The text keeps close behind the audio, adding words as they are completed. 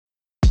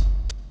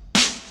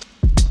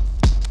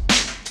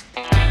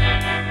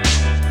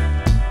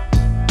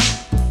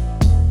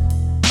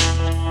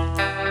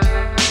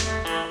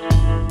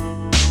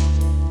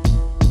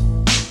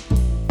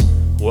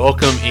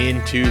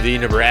to the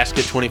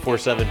Nebraska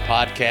 24/7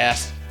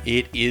 podcast.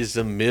 It is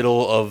the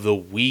middle of the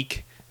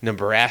week.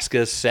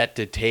 Nebraska set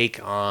to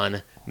take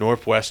on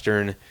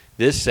Northwestern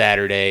this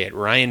Saturday at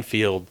Ryan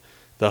Field.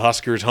 The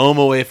Huskers home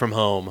away from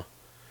home.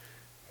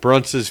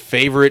 Bruntz's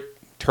favorite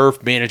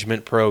turf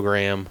management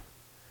program.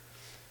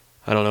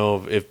 I don't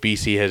know if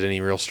BC has any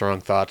real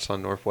strong thoughts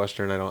on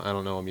Northwestern. I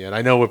don't know them yet.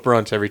 I know with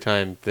Bruntz every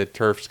time the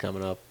turf's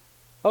coming up.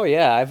 Oh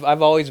yeah,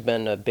 I've always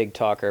been a big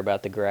talker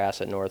about the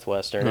grass at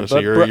Northwestern. Oh, so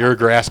you're a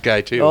grass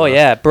guy too. Oh huh?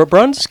 yeah,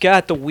 Bruntz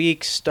got the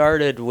week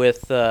started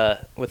with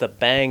a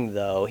bang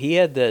though. He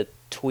had the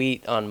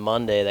tweet on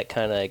Monday that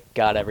kind of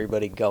got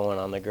everybody going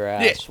on the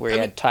grass, where he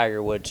had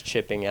Tiger Woods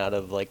chipping out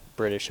of like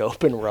British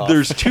Open rough.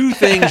 There's two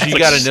things you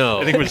got to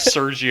know. I think it was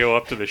Sergio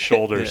up to the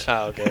shoulders.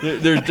 Oh, okay.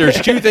 There's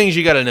two things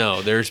you got to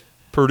know. There's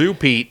Purdue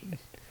Pete,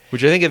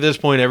 which I think at this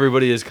point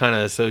everybody is kind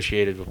of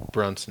associated with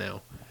Bruntz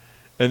now.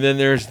 And then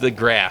there's the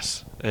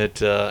grass at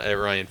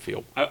Ryan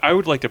Field. I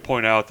would like to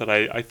point out that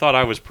I thought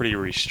I was pretty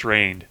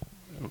restrained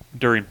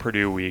during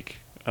Purdue week.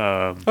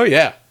 Oh,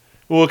 yeah.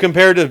 Well,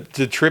 compared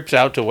to trips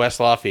out to West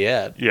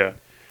Lafayette, Yeah.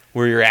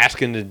 where you're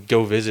asking to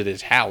go visit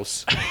his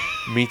house,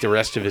 meet the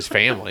rest of his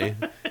family,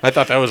 I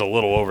thought that was a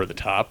little over the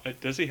top.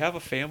 Does he have a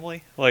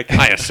family? Like,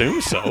 I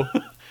assume so.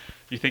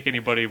 you think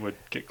anybody would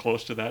get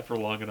close to that for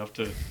long enough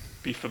to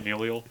be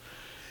familial?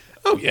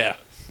 Oh, yeah.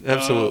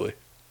 Absolutely.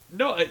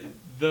 No,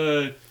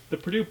 the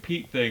Purdue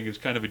Pete thing is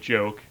kind of a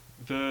joke.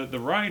 The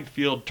Ryan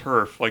Field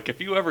turf, like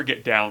if you ever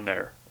get down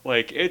there,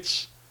 like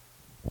it's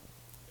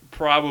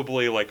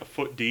probably like a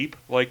foot deep.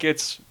 Like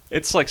it's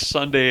like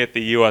Sunday at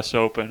the U.S.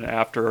 Open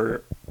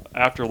after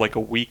like a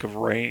week of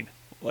rain,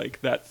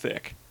 like that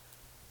thick.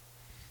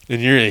 And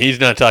he's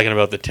not talking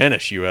about the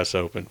tennis U.S.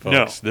 Open,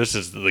 folks. No. This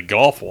is the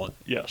golf one,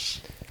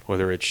 Yes.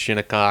 whether it's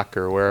Shinnecock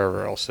or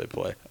wherever else they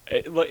play.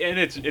 And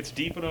it's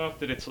deep enough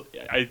that it's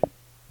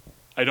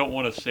I don't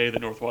want to say that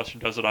Northwestern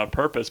does it on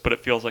purpose, but it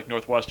feels like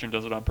Northwestern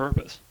does it on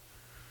purpose.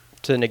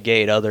 To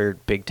negate other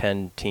Big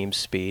Ten teams'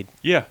 speed.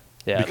 Yeah.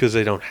 Yeah. Because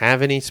they don't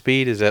have any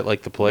speed? Is that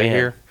like the play Man.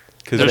 here?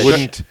 Because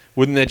There's-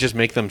 wouldn't that just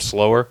make them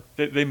slower?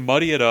 They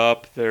muddy it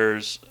up.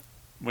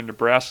 When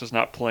Nebraska's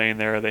not playing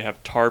there, they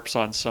have tarps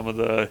on some of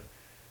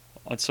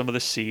the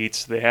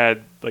seats. They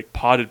had like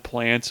potted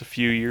plants a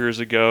few years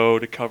ago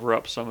to cover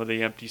up some of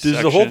the empty Does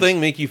sections. the whole thing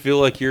make you feel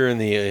like you're in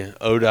the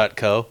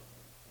O.co?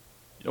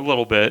 A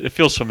little bit. It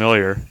feels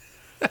familiar.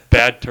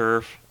 Bad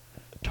turf,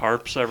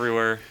 tarps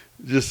everywhere.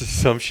 Just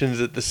assumptions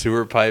that the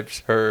sewer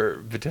pipes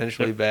are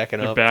potentially backing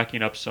They're up.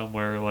 backing up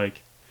somewhere.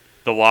 Like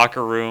the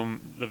locker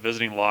room, the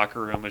visiting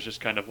locker room is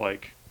just kind of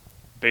like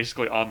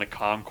basically on the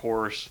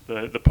concourse.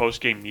 The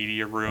post game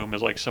media room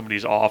is like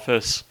somebody's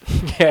office.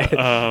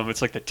 Yeah.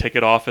 It's like the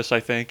ticket office, I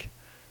think.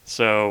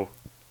 So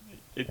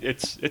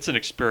it's an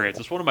experience.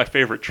 It's one of my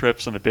favorite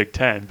trips in the Big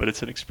Ten, but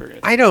it's an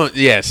experience.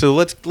 So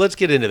let's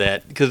get into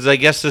that, because I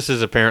guess this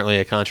is apparently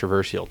a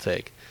controversial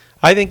take.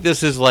 I think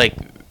this is like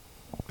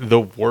the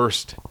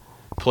worst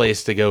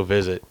place to go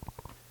visit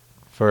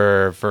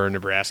for a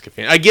Nebraska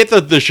fan. I get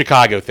the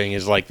Chicago thing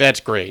is like, that's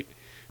great,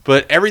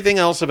 but everything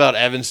else about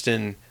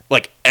Evanston,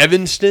 like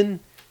Evanston,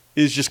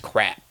 is just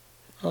crap.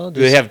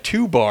 They have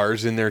two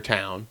bars in their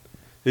town.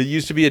 It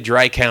used to be a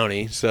dry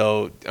county,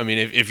 so I mean,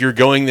 if you're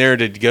going there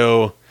to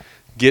go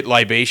get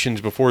libations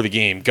before the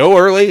game, go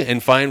early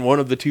and find one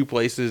of the two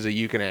places that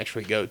you can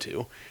actually go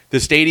to. The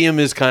stadium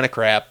is kind of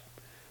crap.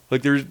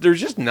 Like there's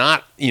just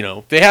not,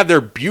 they have their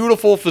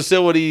beautiful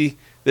facility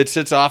that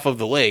sits off of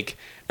the lake,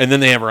 and then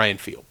they have Ryan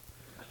Field.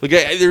 Like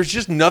there's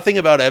just nothing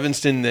about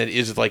Evanston that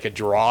is like a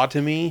draw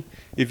to me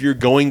if you're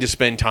going to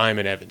spend time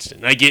in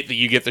Evanston. I get that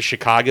you get the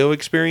Chicago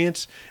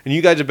experience, and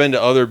you guys have been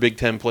to other Big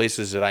Ten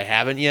places that I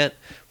haven't yet,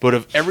 but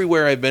of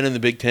everywhere I've been in the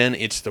Big Ten,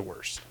 it's the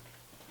worst.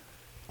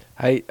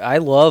 I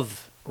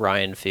love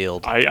Ryan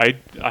Field. I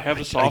have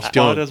a soft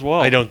spot as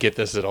well. I don't get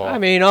this at all. I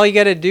mean, all you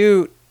got to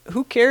do.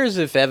 Who cares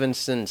if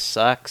Evanston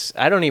sucks?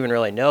 I don't even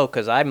really know,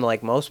 because I'm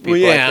like most people.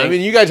 Well, yeah, I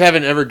think, you guys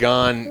haven't ever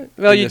gone.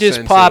 well, in you the just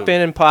sense pop of-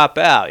 in and pop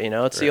out.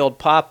 It's the Right. old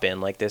pop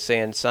in, like they say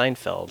in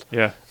Seinfeld.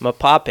 Yeah. I'm a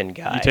pop in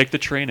guy. You take the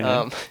train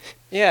in.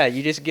 Yeah,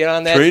 you just get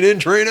on that. Train in,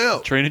 train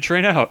out. Train and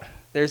train out.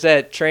 There's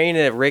that train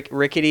at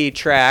rickety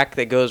track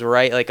that goes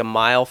right like a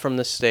mile from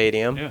the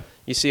stadium. Yeah.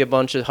 You see a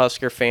bunch of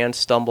Husker fans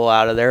stumble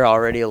out of there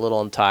already a little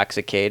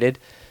intoxicated,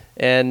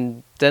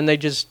 and then they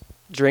just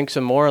drink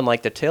some more in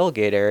like the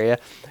tailgate area.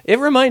 It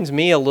reminds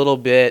me a little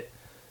bit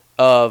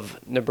of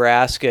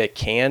Nebraska,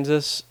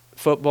 Kansas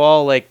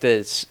football, like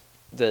the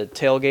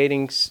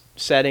tailgating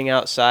setting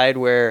outside,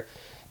 where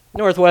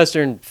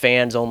Northwestern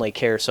fans only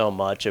care so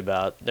much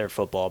about their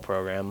football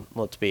program,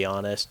 let's be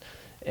honest.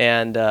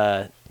 And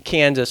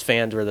Kansas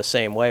fans were the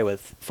same way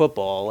with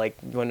football. Like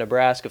when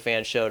Nebraska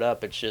fans showed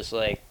up, it's just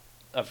like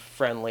a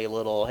friendly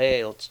little,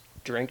 hey, let's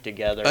drink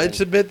together. I'd and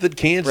submit that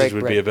Kansas break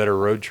would bread. be a better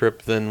road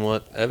trip than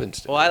what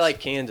Evanston. Well, I is. like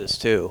Kansas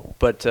too,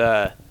 but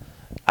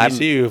I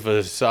see you have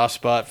a soft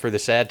spot for the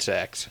Sad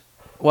Sacks.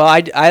 Well,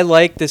 I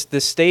like this. The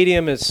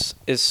stadium is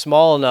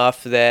small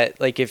enough that,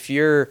 like, if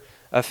you're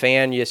a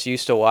fan just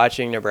used to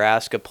watching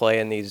Nebraska play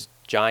in these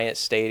giant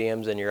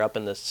stadiums and you're up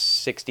in the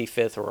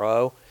 65th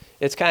row,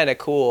 it's kind of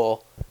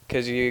cool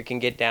because you can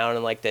get down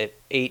in like the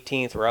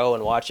 18th row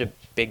and watch a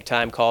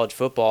big-time college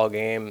football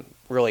game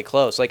really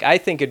close. Like, I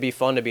think it'd be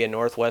fun to be a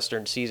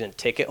Northwestern season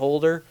ticket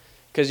holder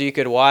because you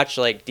could watch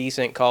like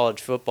decent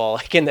college football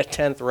like in the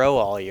 10th row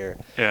all year.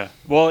 Yeah.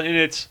 Well, and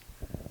it's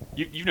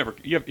have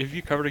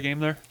you covered a game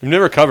there? I've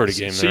never covered a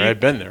game So there. you- I've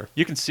been there.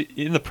 You can see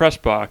in the press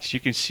box. You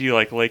can see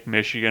like Lake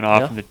Michigan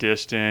off Yeah. in the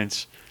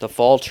distance. The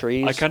fall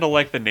trees. I kind of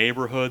like the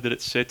neighborhood that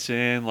it sits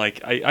in.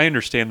 Like I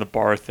understand the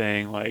bar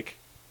thing. Like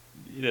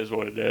it is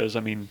what it is. I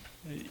mean,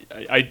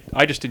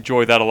 I just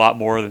enjoy that a lot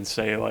more than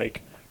say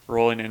like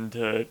rolling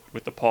into,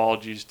 with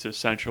apologies to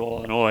Central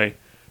Illinois,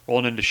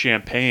 rolling into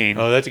Champaign.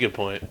 Oh, that's a good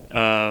point.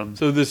 Um,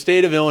 So the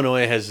state of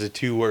Illinois has the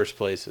two worst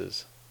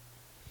places,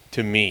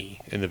 to me,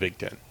 in the Big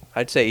Ten.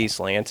 I'd say East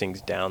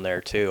Lansing's down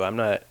there too.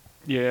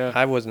 yeah,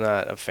 I was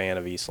not a fan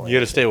of East Lansing. You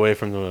got to stay away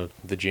from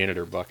the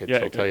janitor buckets. yeah.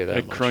 I'll tell you that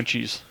Like much.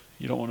 Crunchies,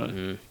 you don't want to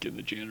Mhm. get in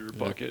the janitor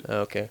bucket.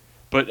 Okay.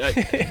 But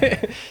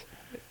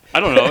I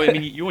don't know. I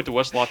mean, you went to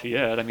West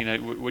Lafayette. I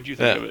mean, what'd you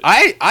think of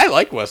Yeah. it? I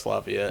like West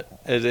Lafayette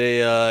as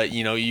a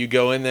you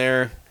go in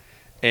there,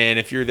 and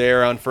if you're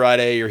there on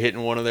Friday, you're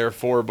hitting one of their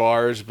 4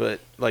 bars. But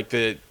like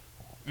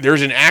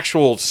there's an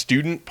actual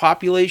student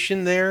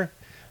population there,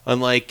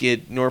 unlike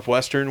at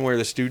Northwestern where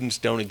the students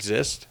don't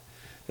exist,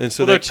 and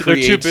so Well, that they're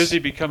too creates- busy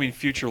becoming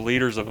future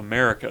leaders of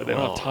America. They don't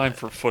Oh. have time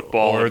for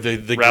football Or or the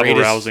rabble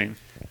greatest- rousing.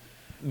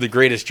 the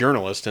greatest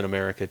journalist in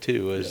America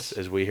too, Yes.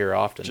 as we hear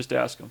often. Just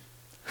ask them.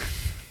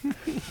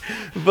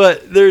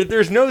 But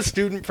there's no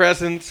student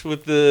presence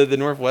with the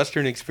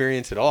Northwestern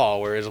experience at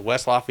all, whereas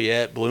West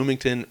Lafayette,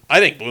 Bloomington, I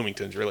think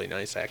Bloomington's really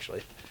nice,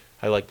 actually.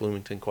 I like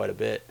Bloomington quite a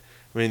bit.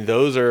 I mean,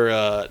 those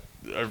are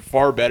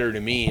far better to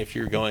me if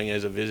you're going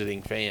as a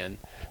visiting fan.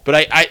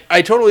 But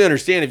I totally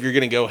understand if you're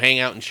going to go hang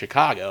out in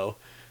Chicago,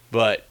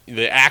 but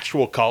the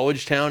actual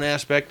college town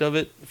aspect of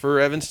it for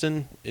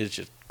Evanston is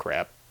just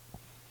crap.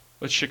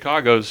 But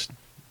Chicago's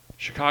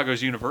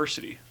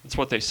university. That's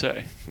what they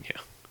say.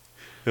 Yeah.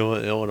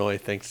 Illinois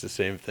thinks the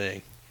same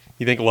thing.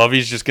 You think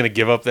Lovey's just going to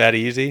give up that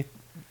easy?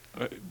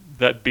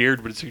 That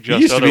beard would suggest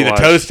He used to be the otherwise.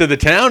 toast of the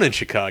town in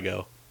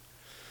Chicago.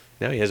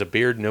 Now he has a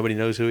beard and nobody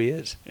knows who he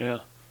is. Yeah.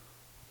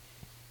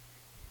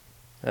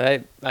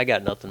 I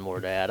got nothing more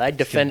to add. I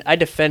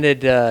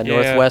defended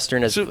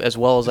Northwestern as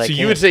well as I So can.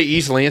 you would say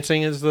East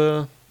Lansing is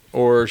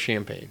or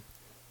Champaign?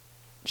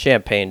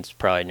 Champagne's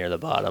probably near the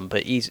bottom,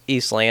 but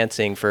East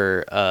Lansing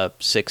for a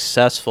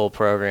successful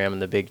program in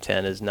the Big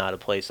Ten is not a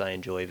place I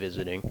enjoy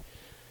visiting.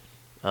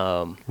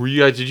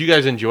 Did you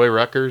guys enjoy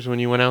Rutgers when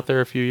you went out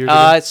there a few years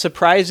ago?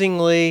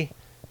 Surprisingly,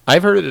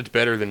 I've heard it's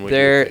better than what you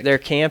would think. their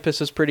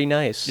campus is pretty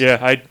nice. Yeah,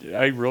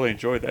 I really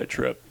enjoyed that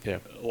trip. Yeah.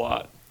 A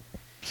lot.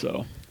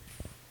 So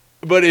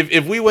But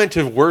if we went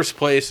to worst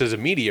place as a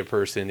media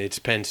person, it's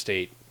Penn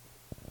State.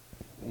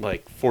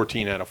 Like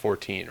 14 out of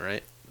 14,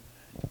 right?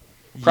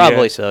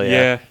 Probably so,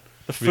 yeah.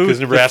 The food,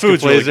 Because Nebraska the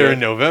food's plays really there good. in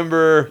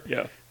November.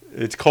 Yeah.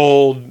 It's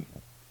cold.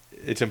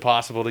 It's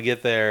impossible to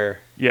get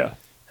there. Yeah.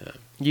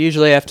 You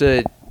usually have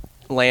to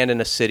land in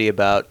a city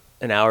about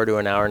an hour to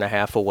an hour and a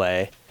half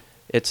away.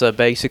 It's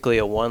basically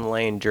a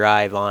 1-lane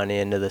drive on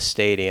into the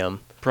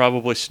stadium.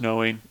 Probably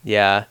snowing.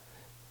 Yeah.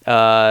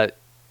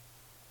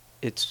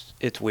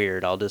 It's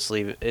weird. I'll just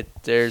leave it.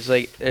 There's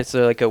it's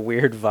like a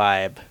weird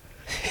vibe.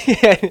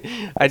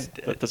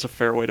 That's a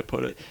fair way to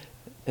put it.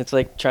 It's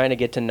like trying to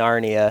get to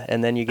Narnia,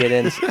 and then you get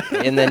in,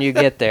 and then you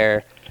get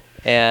there,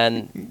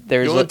 and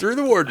Going through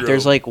the wardrobe.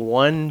 there's like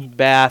one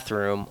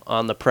bathroom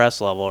on the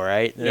press level,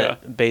 right? Yeah.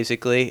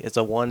 Basically, it's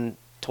a one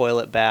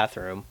toilet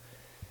bathroom,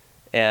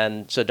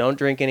 and so don't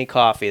drink any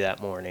coffee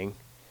that morning.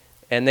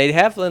 And they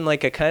have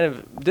like a kind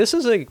of, this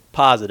is a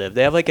positive.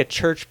 They have like a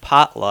church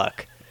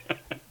potluck,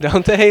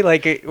 don't they?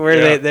 Like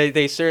where Yeah.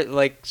 they serve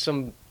like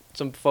some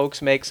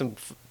folks make some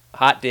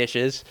hot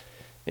dishes,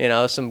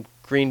 some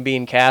green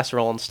bean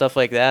casserole and stuff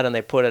like that, and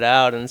they put it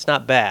out, and it's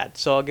not bad.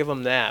 So I'll give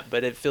them that.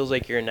 But it feels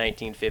like you're in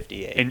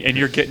 1958. And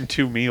you're getting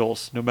 2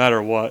 meals no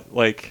matter what.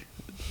 Like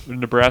when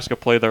Nebraska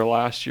played there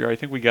last year, I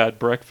think we got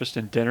breakfast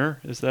and dinner.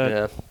 Is that?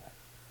 Yeah.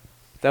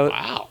 That was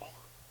Wow.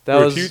 that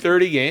For was. a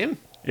 2:30 game?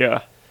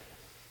 Yeah.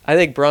 I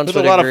think Bruns That's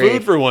would a lot agree. of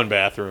food for one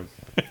bathroom.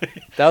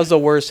 That was the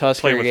worst Play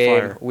Husker with game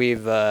fire.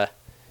 we've. That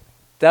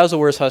was the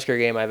worst Husker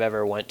game I've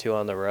ever went to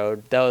on the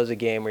road. That was a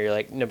game where you're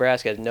like,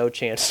 Nebraska has no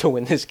chance to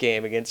win this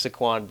game against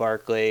Saquon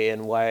Barkley,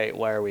 and why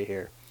are we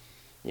here?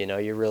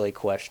 You're really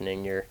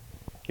questioning your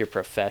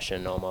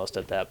profession almost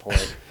at that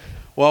point.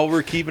 While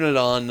we're keeping it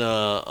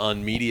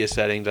on media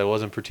settings, I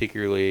wasn't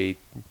particularly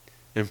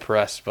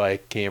impressed by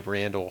Camp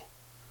Randall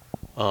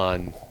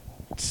on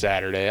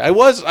Saturday.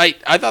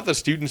 I thought the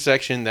student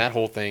section, that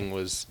whole thing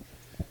was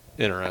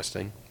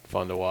interesting,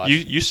 fun to watch.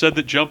 You said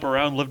that jump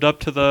around lived up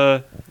to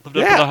the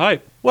Yeah.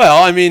 hype.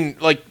 Well, I mean,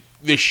 like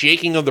the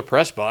shaking of the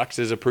press box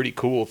is a pretty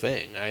cool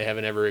thing. I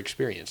haven't ever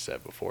experienced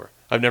that before.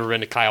 I've never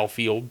been to Kyle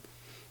Field,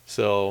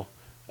 so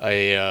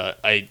I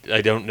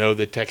don't know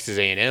the Texas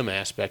A&M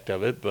aspect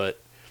of it, but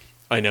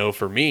I know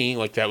for me,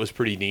 like that was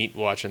pretty neat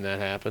watching that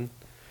happen.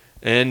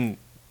 And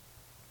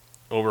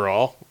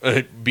overall.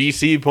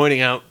 BC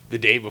pointing out the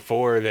day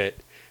before that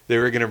they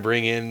were going to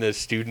bring in the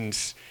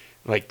students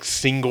like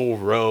single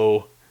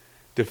row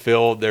to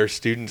fill their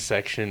student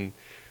section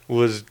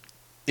was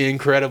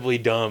incredibly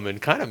dumb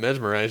and kind of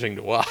mesmerizing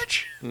to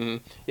watch.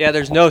 Yeah,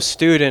 there's no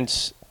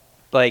students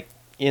like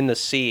in the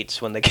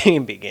seats when the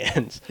game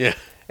begins. Yeah.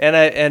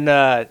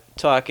 And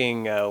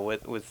talking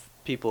with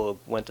people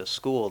who went to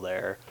school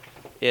there,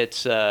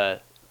 it's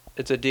a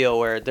deal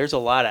where there's a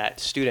lot of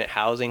student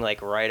housing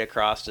like right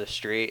across the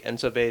street, and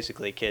so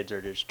basically kids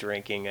are just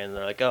drinking and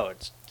they're like, oh,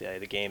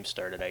 the game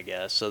started, I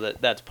guess. So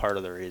that's part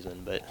of the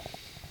reason. But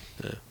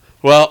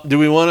Well, do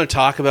we want to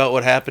talk about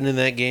what happened in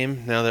that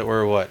game now that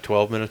we're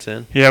 12 minutes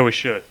in? Yeah, we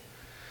should.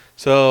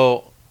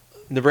 So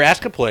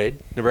Nebraska played.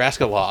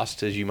 Nebraska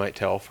lost, as you might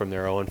tell from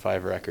their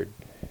 0-5 record.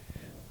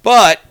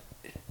 But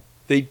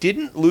they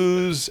didn't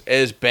lose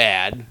as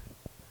bad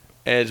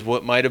as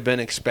what might have been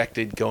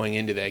expected going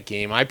into that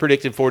game. I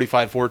predicted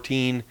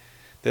 45-14.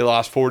 They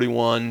lost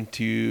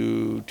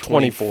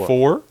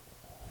 41-24.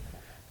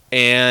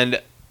 And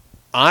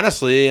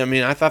honestly, I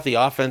mean, I thought the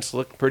offense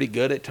looked pretty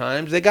good at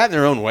times. They got in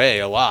their own way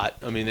a lot.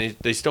 I mean,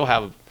 they still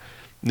have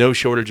no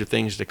shortage of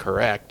things to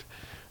correct.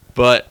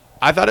 But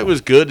I thought it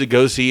was good to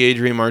go see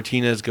Adrian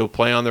Martinez go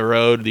play on the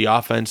road, the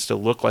offense to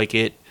look like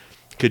it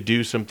could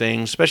do some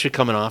things, especially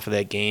coming off of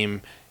that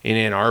game in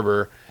Ann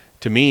Arbor.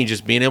 To me,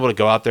 just being able to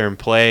go out there and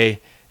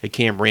play at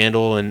Camp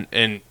Randall,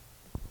 and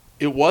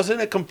it wasn't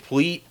a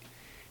complete,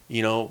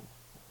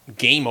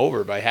 game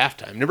over by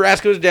halftime.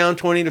 Nebraska was down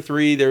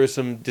 20-3. There was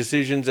some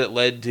decisions that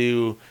led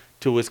to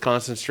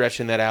Wisconsin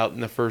stretching that out in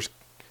the first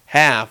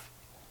half.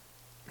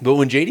 But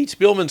when J.D.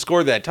 Spielman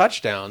scored that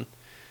touchdown,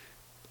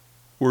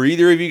 were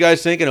either of you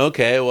guys thinking,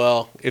 okay,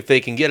 well, if they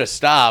can get a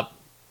stop,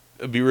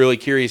 I'd be really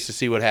curious to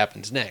see what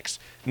happens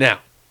next? Now,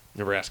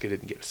 Nebraska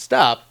didn't get a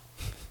stop,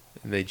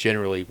 and they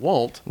generally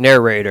won't.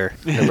 Narrator,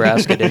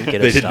 Nebraska didn't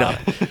get a They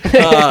stop. did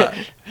not.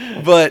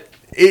 But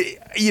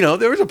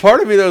there was a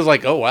part of me that was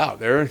like, oh wow,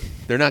 they're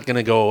not going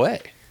to go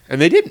away,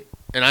 and they didn't,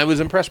 and I was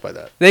impressed by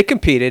that. They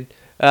competed,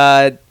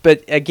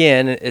 but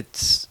again,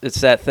 it's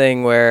that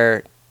thing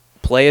where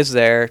play is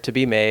there to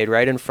be made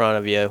right in front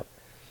of you.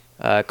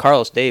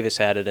 Carlos Davis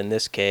had it in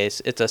this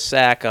case. It's a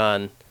sack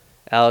on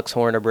Alex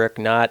Hornibrook,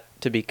 not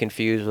to be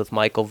confused with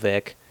Michael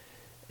Vick.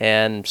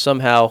 And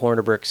somehow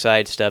Hornibrook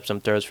sidesteps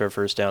him, throws for a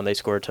first down. They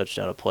score a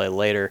touchdown a play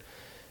later.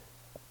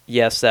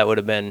 Yes, that would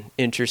have been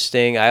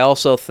interesting. I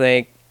also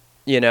think,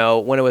 when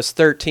it was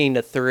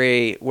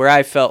 13-3, where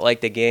I felt like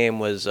the game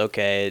was,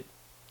 okay,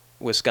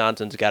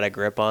 Wisconsin's got a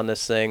grip on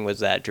this thing, was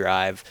that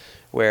drive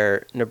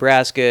where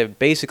Nebraska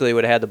basically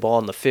would have had the ball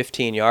on the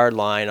 15-yard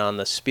line on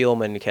the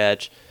Spielman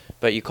catch,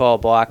 but you call a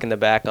block in the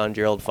back on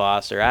Gerald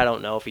Foster. I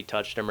don't know if he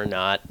touched him or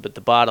not, but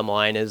the bottom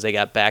line is they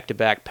got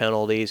back-to-back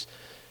penalties.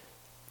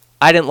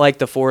 I didn't like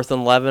the 4th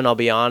and 11, I'll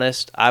be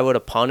honest. I would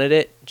have punted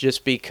it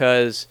just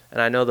because,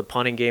 and I know the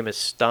punting game is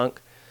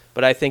stunk,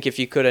 but I think if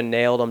you could have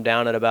nailed them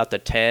down at about the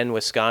 10,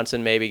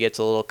 Wisconsin maybe gets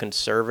a little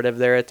conservative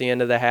there at the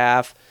end of the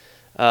half.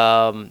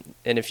 And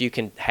if you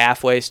can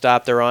halfway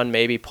stop the run,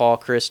 maybe Paul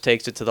Chryst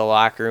takes it to the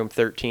locker room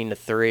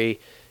 13-3.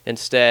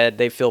 Instead,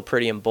 they feel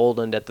pretty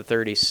emboldened at the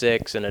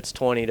 36, and it's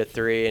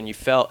 20-3. And you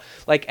felt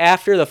like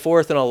after the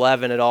 4th and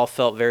 11, it all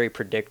felt very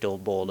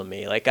predictable to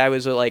me. Like I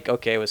was like,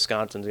 okay,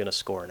 Wisconsin's going to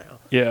score now.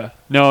 Yeah.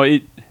 No,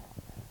 it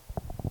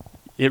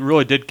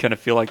really did kind of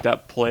feel like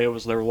that play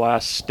was their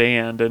last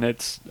stand, and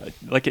it's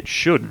like it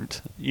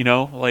shouldn't.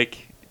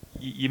 Like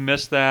you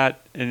miss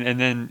that, and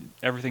then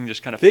everything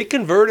just kind of. They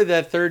converted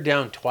that third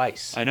down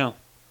twice. I know.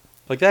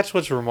 Like that's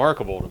what's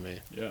remarkable to me.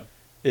 Yeah.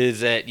 Is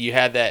that you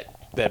had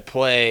that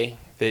play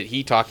that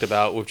he talked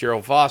about with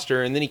Gerald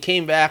Foster, and then he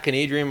came back and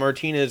Adrian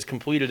Martinez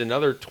completed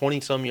another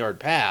 20-some yard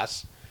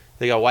pass.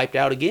 They got wiped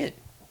out again.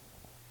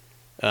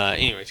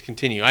 Anyways,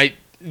 continue.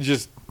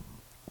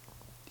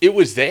 It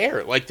was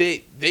there. Like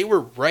they were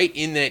right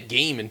in that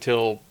game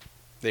until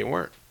they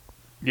weren't.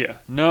 Yeah.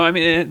 No, I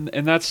mean,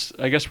 and that's,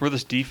 I guess, where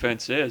this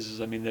defense is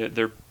I mean,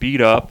 they're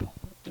beat up.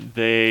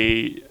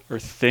 They are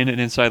thin at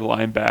inside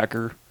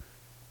linebacker.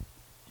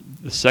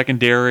 The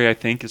secondary, I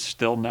think, is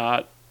still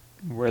not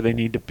where they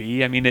need to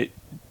be. I mean,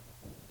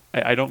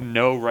 I don't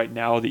know right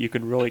now that you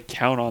can really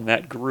count on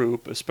that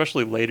group,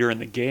 especially later in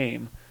the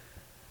game,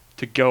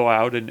 to go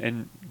out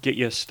and get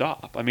you a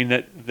stop. I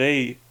mean,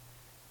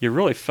 you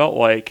really felt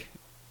like,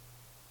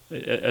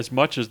 as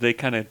much as they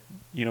kind of,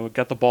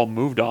 got the ball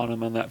moved on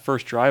them on that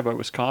first drive by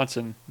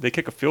Wisconsin, they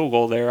kick a field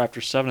goal there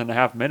after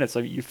 7.5 minutes.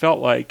 I mean, you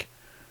felt like,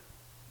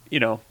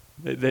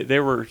 they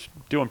were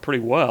doing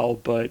pretty well,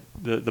 but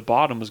the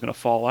bottom was going to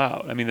fall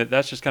out. I mean,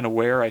 that's just kind of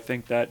where I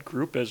think that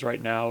group is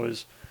right now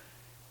is,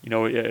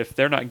 if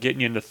they're not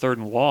getting you into 3rd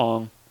and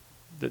long,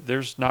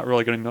 there's not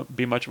really going to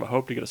be much of a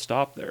hope to get a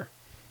stop there.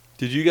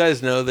 Did you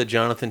guys know that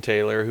Jonathan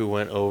Taylor, who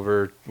went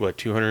over,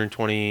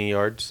 220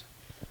 yards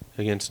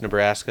against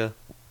Nebraska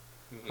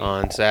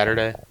on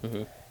Saturday,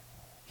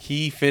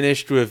 he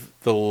finished with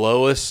the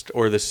lowest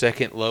or the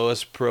second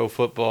lowest Pro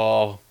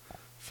Football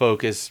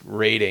Focus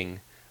rating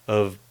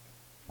of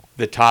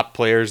the top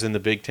players in the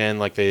Big Ten,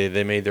 like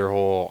they made their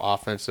whole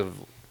offensive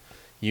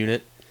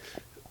unit.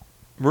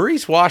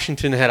 Maurice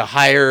Washington had a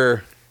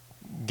higher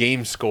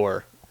game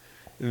score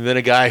than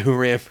a guy who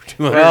ran for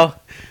 200. Well,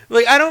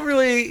 Like, I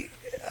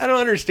don't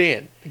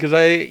understand, because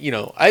I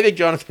think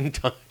Jonathan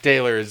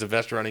Taylor is the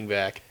best running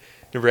back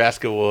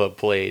Nebraska will have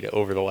played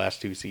over the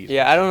last 2 seasons.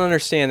 yeah, I don't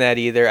understand that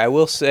either. I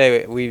will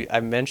say I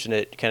mentioned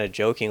it kind of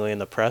jokingly in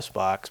the press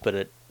box, but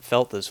it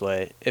felt this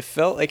way. It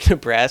felt like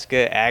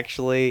Nebraska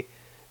actually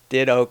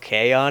did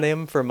okay on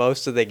him for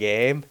most of the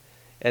game,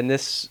 and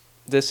this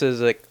is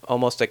like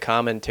almost a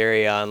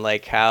commentary on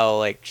like how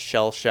like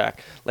shell shock,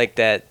 like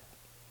that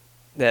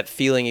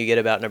feeling you get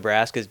about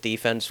Nebraska's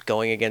defense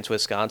going against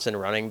Wisconsin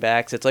running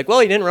backs. It's like, well,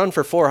 he didn't run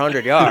for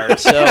 400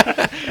 yards, so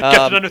Kept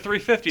it under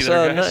 350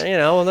 there, guys.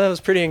 well, that was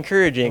pretty I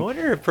encouraging.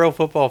 wonder if Pro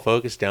Football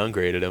Focus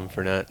downgraded him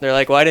for not. They're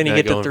like, why didn't he Not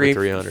get to going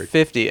for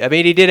 350? I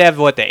mean, he did have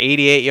the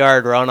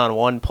 88-yard run on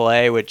one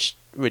play, which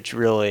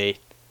really,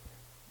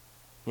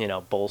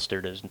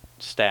 bolstered his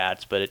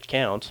stats, but it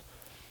counts.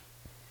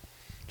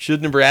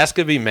 Should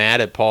Nebraska be mad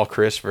at Paul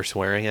Chryst for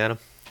swearing at him?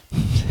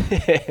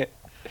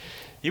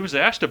 He was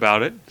asked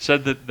about it,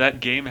 said that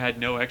game had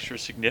no extra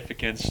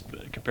significance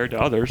compared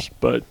to others,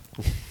 but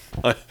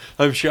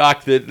I'm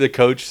shocked that the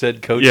coach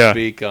said coach Yeah.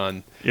 speak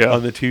on Yeah.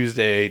 the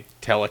Tuesday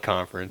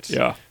teleconference.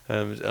 yeah.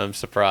 I'm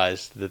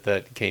surprised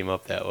that came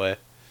up that way.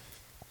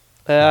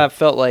 I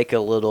felt like a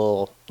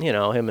little,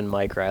 him and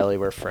Mike Riley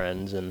were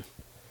friends, and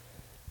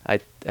I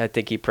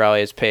think he probably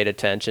has paid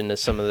attention to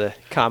some of the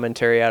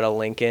commentary out of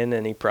Lincoln,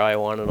 and he probably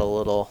wanted a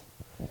little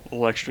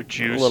Extra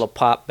juice.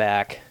 pop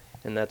back,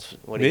 and that's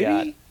what he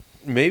got.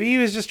 Maybe he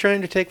was just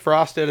trying to take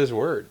Frost at his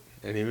word,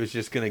 and he was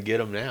just going to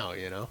get him now,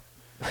 He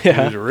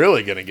Yeah. was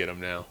really going to get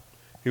him now.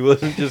 He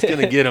wasn't just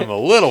going to get him a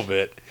little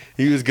bit.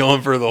 He was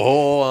going for the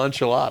whole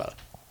enchilada.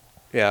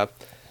 Yeah.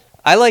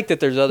 I like that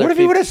there's other What if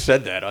he people. would have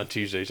said that on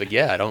Tuesday? He's like,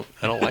 yeah, I don't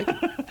like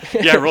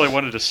it. Yeah, I really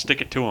wanted to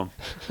stick it to him.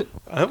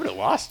 I would have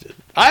lost it.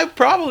 I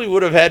probably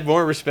would have had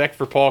more respect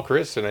for Paul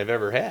Chryst than I've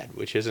ever had,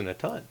 which isn't a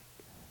ton.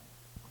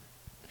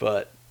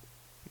 But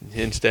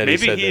instead,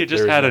 Maybe said he that had just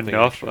there was had nothing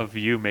enough extra. of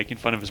you making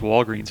fun of his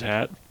Walgreens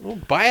hat. Well,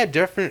 buy a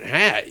different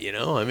hat,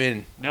 I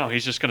mean, No,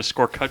 he's just going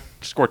to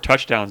score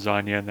touchdowns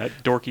on you in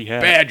that dorky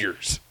hat.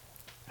 Badgers.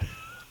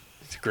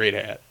 It's a great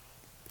hat.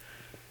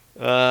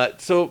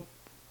 So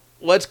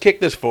let's kick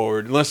this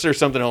forward, unless there's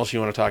something else you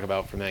want to talk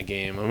about from that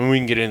game. I mean, we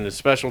can get into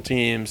special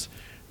teams,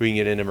 we can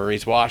get into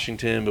Maurice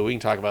Washington, but we can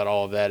talk about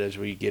all of that as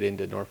we get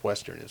into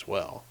Northwestern as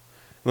well.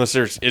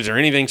 Is there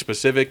anything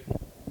specific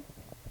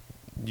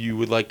you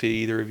would like to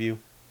either of you?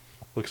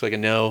 Looks like a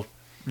no.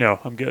 No,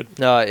 I'm good.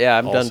 No, yeah,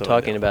 I'm done Also,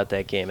 talking no. about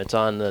that game. It's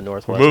on the We're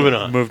Northwestern. moving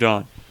on. Moved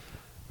on.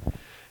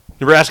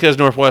 Nebraska has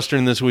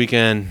Northwestern this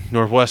weekend.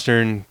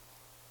 Northwestern,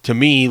 to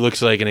me,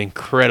 looks like an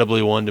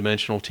incredibly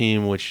one-dimensional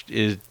team, which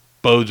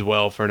bodes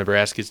well for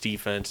Nebraska's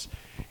defense.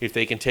 If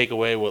they can take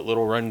away what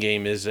little run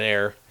game is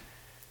there,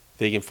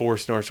 they can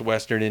force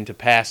Northwestern into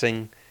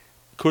passing.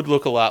 Could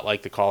look a lot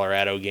like the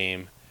Colorado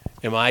game.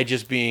 Am I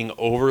just being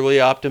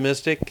overly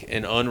optimistic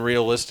and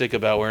unrealistic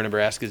about where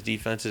Nebraska's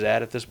defense is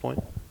at this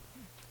point?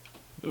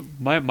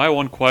 My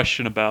one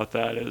question about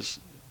that is,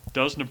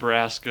 does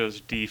Nebraska's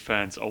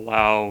defense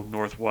allow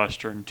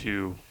Northwestern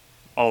to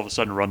all of a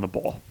sudden run the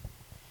ball?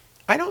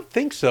 I don't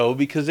think so,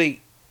 because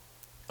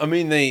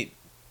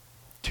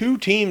two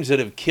teams that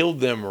have killed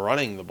them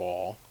running the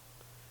ball,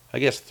 I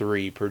guess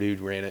three, Purdue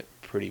ran it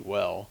pretty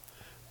well.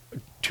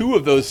 Two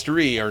of those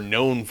three are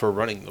known for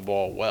running the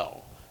ball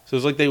well. So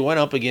it's like they went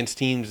up against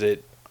teams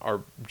that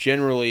are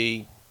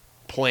generally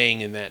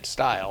playing in that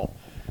style.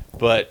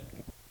 But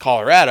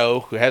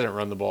Colorado, who hasn't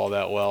run the ball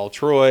that well,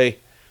 Troy,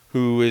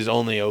 who is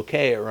only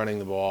okay at running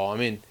the ball, I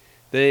mean,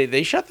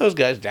 they shut those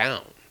guys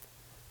down.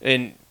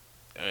 And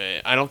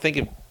I don't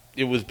think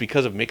it was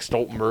because of Mick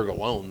Stoltenberg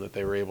alone that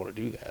they were able to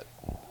do that.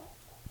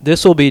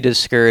 This will be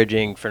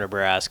discouraging for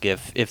Nebraska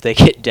if they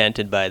get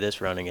dented by this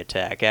running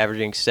attack,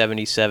 averaging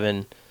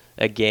 77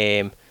 a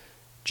game.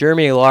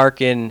 Jeremy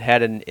Larkin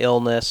had an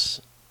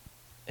illness,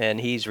 and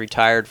he's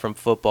retired from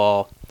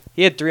football.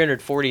 He had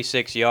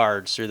 346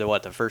 yards through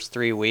the first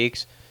 3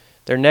 weeks.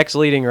 Their next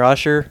leading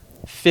rusher,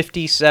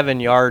 57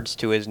 yards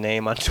to his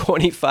name on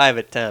 25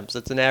 attempts.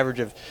 That's an average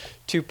of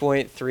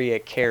 2.3 a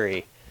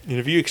carry. And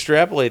if you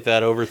extrapolate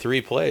that over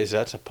 3 plays,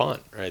 that's a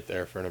punt right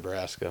there for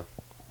Nebraska.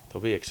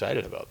 They'll be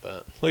excited about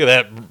that. Look at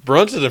that.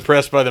 Brunson's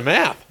impressed by the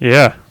math.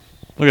 Yeah.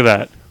 Look at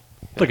that.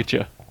 Look at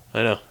you.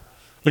 I know.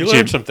 Look You at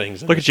learned you. some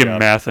things. in Look this at you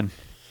job. mathing.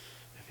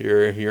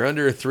 If you're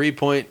under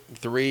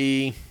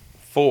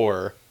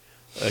 3.34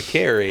 a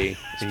carry,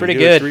 it's pretty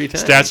good.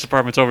 Stats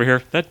department's over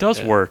here. That does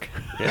Yeah. work.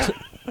 Yeah.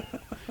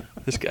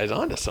 This guy's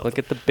onto something. Look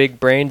at the big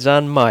brains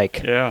on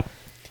Mike. Yeah.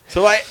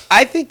 So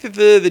I think that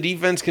the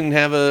defense can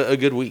have a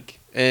good week.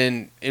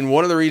 And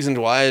one of the reasons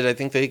why is I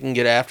think they can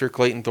get after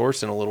Clayton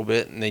Thorson a little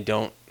bit, and they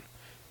don't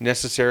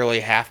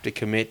necessarily have to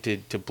commit to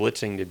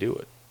blitzing to do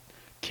it.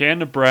 Can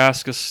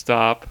Nebraska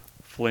stop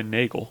Flynn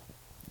Nagel?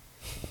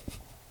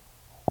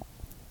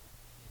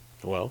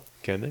 Well,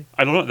 can they?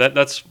 I don't know.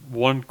 That's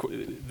one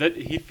that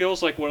he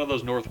feels like one of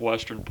those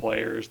Northwestern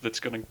players that's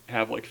going to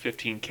have like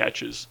 15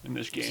 catches in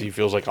this game. So he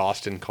feels like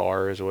Austin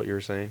Carr is what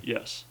you're saying?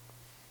 Yes.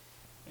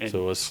 And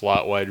So a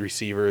slot wide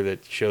receiver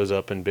that shows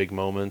up in big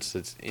moments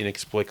that's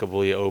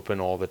inexplicably open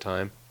all the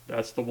time.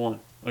 that's the one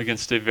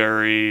against a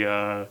very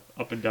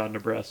up and down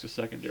Nebraska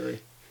secondary.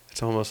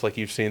 It's almost like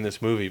you've seen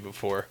this movie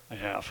before. I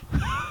have.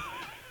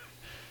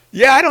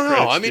 Yeah, I don't know.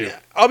 Credits I mean, due.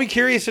 I'll be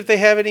curious if they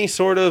have any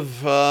sort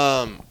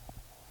of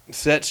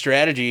set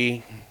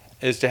strategy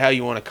as to how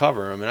you want to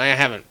cover him. And I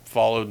haven't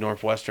followed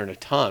Northwestern a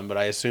ton, but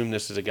I assume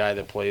this is a guy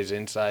that plays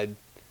inside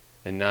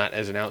and not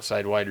as an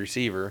outside wide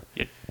receiver.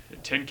 He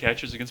had 10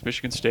 catches against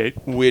Michigan State.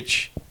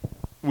 Which,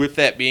 with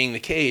that being the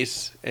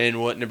case,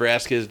 and what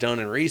Nebraska has done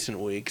in recent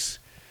weeks,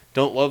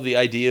 don't love the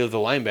idea of the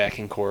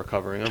linebacking core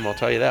covering him. I'll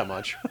tell you that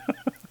much.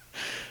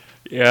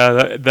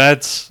 Yeah,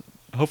 that's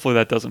hopefully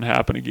that doesn't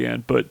happen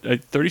again. But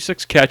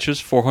 36 catches,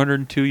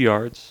 402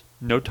 yards,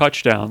 no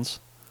touchdowns.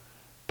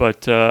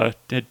 But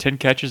had 10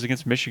 catches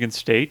against Michigan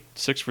State,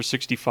 6 for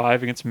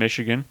 65 against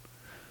Michigan,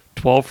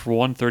 12 for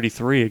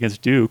 133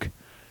 against Duke.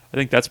 I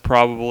think that's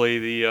probably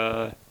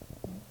the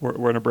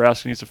where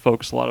Nebraska needs to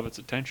focus a lot of its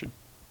attention.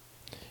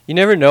 You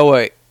never know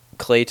what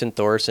Clayton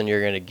Thorson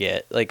you're going to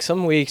get. Like,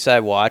 some weeks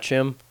I watch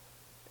him,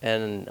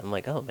 and I'm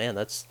like, oh, man,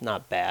 that's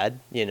not bad.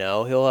 You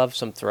know, he'll have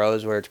some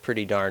throws where it's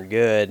pretty darn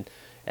good.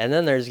 And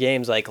then there's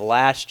games like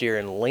last year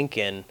in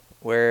Lincoln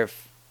where,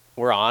 if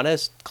we're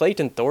honest,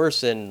 Clayton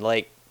Thorson,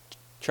 like,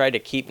 tried to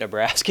keep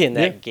Nebraska in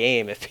that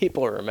game, if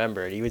people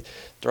remember it. He was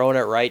throwing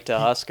it right to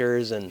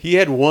Huskers. And He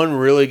had one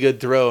really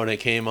good throw, and it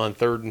came on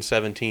 3rd and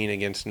 17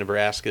 against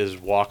Nebraska's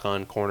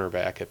walk-on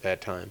cornerback at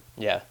that time.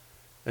 yeah,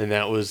 And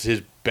that was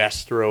his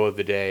best throw of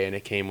the day, and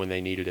it came when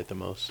they needed it the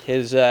most.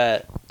 his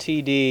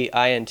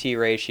TD-INT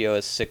ratio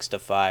is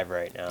 6-5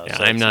 right now. Yeah,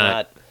 so I'm it's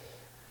not-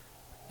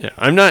 Yeah,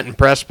 I'm not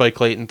impressed by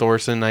Clayton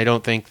Thorson. I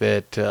don't think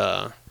that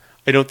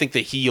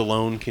he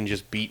alone can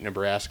just beat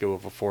Nebraska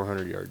with a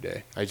 400-yard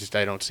day. I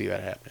don't see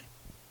that happening.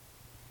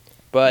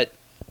 But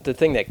the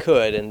thing that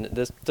could, and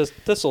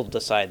this will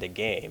decide the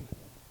game.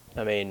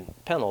 I mean,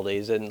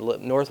 penalties, and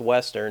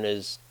Northwestern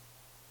is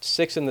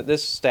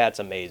this stat's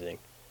amazing.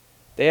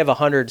 They have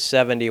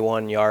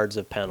 171 yards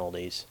of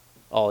penalties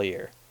all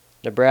year.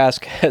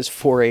 Nebraska has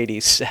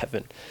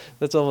 487.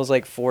 That's almost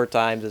like 4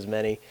 times as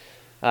many.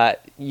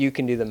 You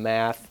can do the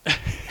math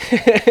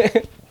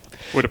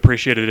Would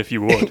appreciate it if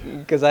you would.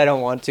 because I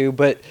don't want to,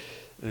 but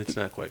It's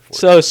not quite 40.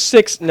 so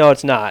 6. No,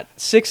 it's not.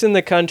 6 in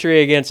the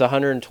country against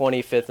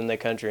 125th in the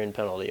country in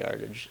penalty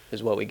yardage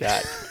is what we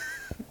got.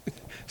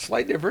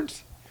 Slight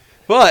difference.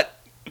 But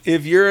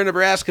if you're a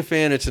Nebraska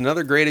fan, it's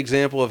another great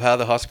example of how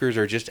the Huskers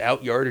are just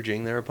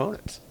out-yardaging their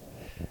opponents.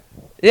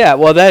 Yeah,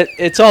 well,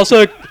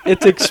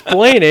 it's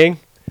explaining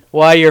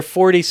why you're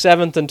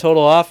 47th in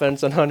total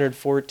offense and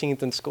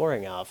 114th in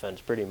scoring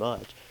offense, pretty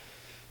much.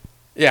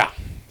 Yeah,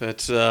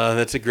 that's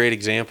a great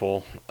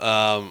example.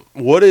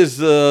 What's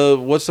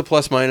the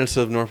plus minus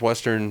of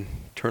Northwestern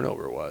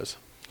turnover-wise?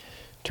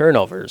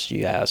 Turnovers,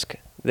 you ask.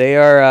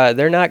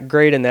 They're not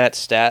great in that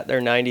stat.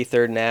 They're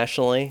 93rd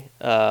nationally,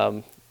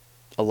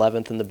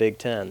 11th in the Big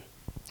Ten.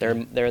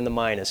 They're in the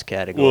minus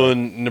category. Well,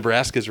 and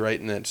Nebraska's right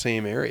in that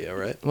same area,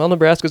 right? Well,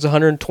 Nebraska's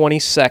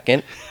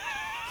 122nd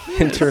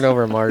in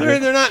turnover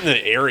margin. They're not in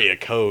the area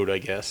code, I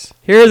guess.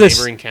 Here are the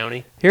Neighboring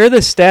county. Here are the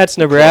stats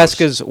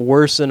Nebraska's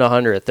worse than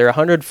 100th. They're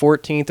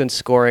 114th in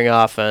scoring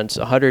offense,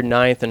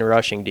 109th in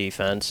rushing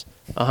defense,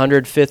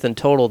 105th in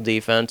total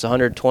defense,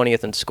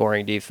 120th in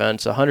scoring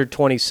defense,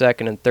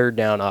 122nd in third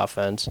down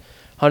offense,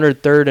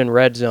 103rd in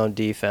red zone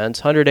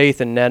defense,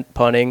 108th in net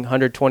punting,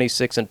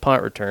 126th in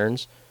punt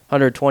returns,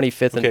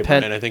 125th Okay, in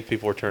Brian, I think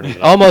people are turning it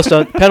off. almost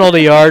on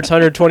penalty yards,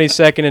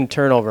 122nd in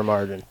turnover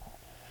margin.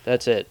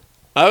 That's it.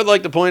 I would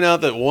like to point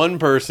out that one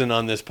person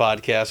on this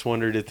podcast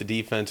wondered if the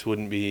defense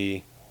wouldn't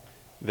be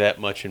that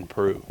much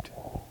improved.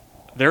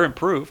 They're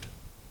improved.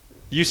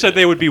 You said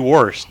they would be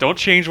worse. Don't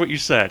change what you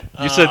said.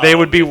 You said they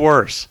would be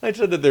worse. I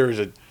said that there was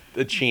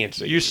a chance.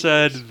 They You could be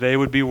said worse. they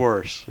would be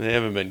worse. They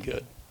haven't been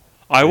good.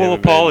 I They will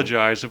haven't been-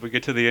 apologize if we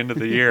get to the end of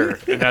the year,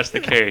 and that's the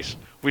case.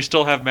 We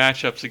still have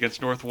matchups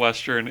against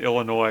Northwestern,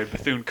 Illinois,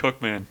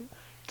 Bethune-Cookman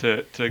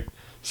to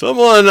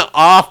Someone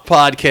off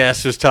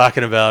podcast was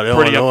talking about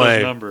Pretty up those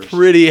Illinois numbers.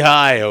 pretty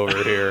high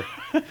over here.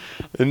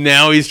 And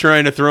now he's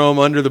trying to throw him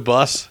under the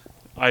bus.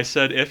 I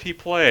said if he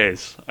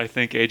plays, I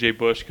think A.J.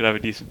 Bush could have a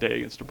decent day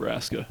against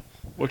Nebraska,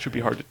 which would be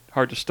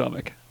hard to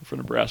stomach for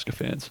Nebraska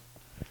fans.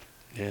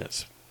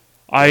 Yes.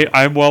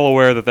 I'm well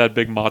aware that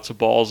big matzo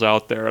ball is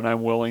out there, and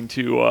I'm willing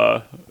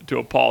to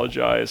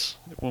apologize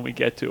when we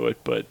get to it,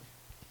 but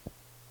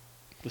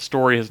the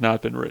story has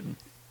not been written.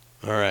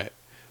 All right.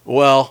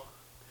 Well,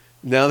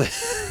 now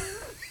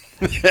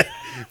that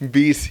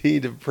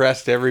BC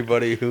depressed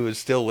everybody who is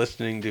still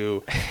listening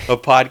to a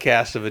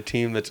podcast of a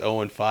team that's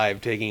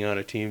 0-5 taking on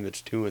a team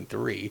that's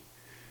 2-3.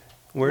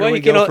 Where do we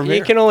go from here?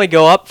 You can only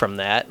go up from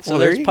that. So Well,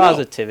 there there's you go.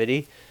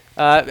 positivity.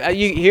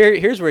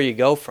 Here's where you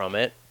go from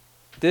it.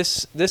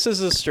 This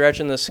is a stretch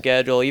in the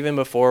schedule even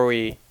before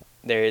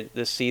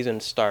the season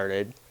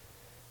started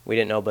We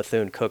didn't know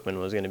Bethune-Cookman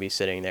was going to be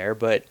sitting there,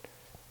 but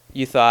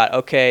you thought,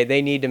 okay,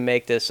 they need to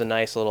make this a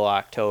nice little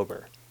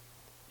October.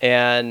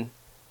 And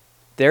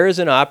there is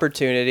an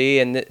opportunity,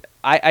 and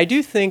I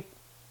do think,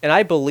 and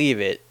I believe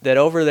it, that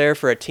over there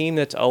for a team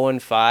that's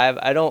 0-5,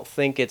 I don't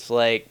think it's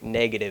like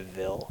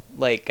Negativeville.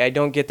 Like, I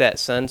don't get that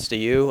sense, do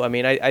you? I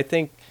mean, I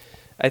think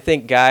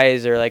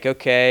guys are like,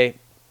 okay,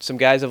 some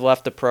guys have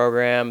left the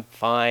program,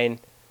 fine.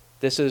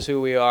 This is who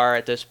we are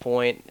at this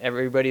point.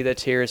 Everybody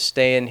that's here is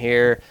staying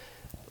here.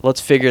 Let's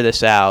figure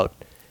this out.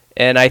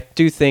 And I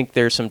do think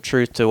there's some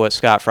truth to what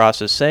Scott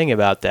Frost is saying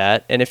about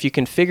that. And if you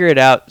can figure it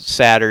out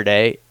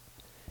Saturday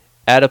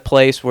at a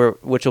place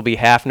which will be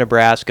half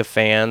Nebraska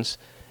fans,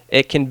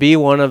 it can be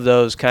one of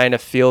those kind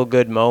of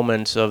feel-good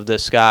moments of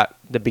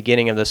the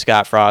beginning of the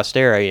Scott Frost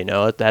era. You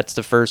know, that's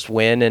the first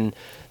win, and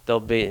they'll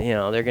be,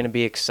 they're going to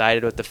be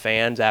excited with the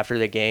fans after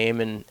the game,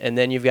 and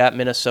then you've got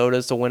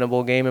Minnesota's the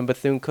winnable game in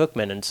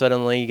Bethune-Cookman, and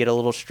suddenly you get a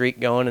little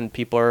streak going, and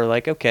people are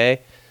like,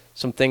 okay,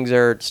 some things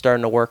are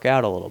starting to work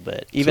out a little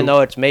bit, even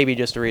though it's maybe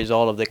just a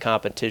result of the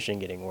competition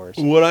getting worse.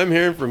 What I'm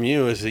hearing from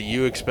you is that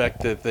you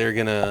expect that they're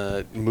going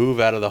to move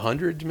out of the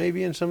hundreds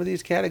maybe in some of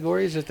these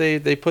categories if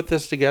they put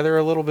this together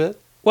a little bit?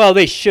 Well,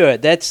 they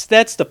should. That's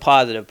the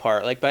positive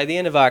part. Like, by the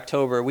end of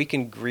October, we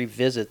can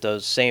revisit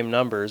those same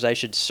numbers. I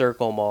should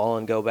circle them all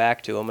and go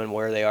back to them and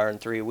where they are in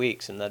 3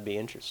 weeks, and that'd be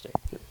interesting.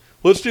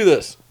 Let's do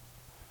this.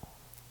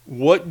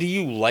 What do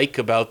you like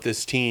about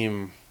this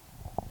team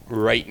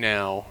right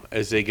now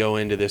as they go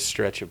into this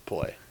stretch of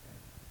play?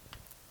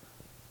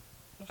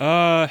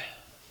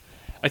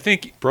 I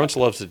think Bruns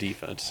loves the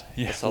defense.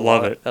 yeah, That's a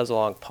love long, it. That was a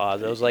long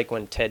pause. It was like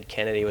when Ted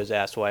Kennedy was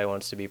asked why he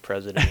wants to be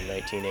president in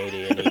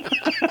 1980, and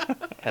he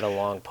had a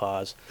long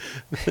pause.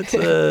 It's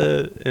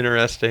an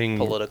interesting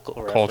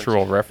Political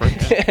cultural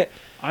reference.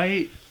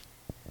 I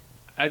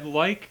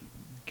like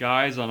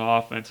guys on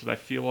offense that I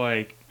feel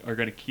like are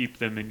going to keep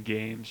them in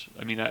games.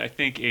 I mean, I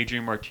think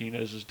Adrian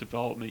Martinez's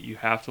development, you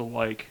have to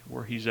like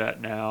where he's at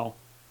now,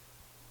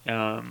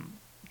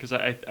 because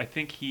I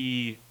think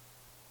he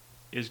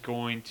is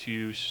going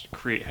to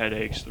create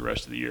headaches the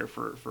rest of the year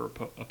for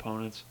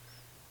opponents.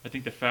 I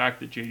think the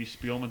fact that J.D.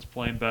 Spielman's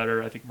playing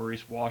better, I think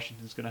Maurice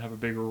Washington's going to have a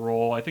bigger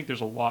role. I think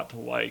there's a lot to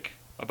like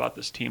about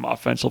this team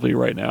offensively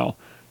right now.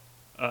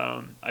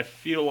 I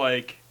feel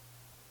like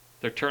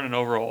they're turning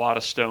over a lot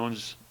of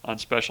stones on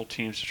special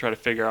teams to try to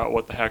figure out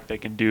what the heck they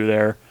can do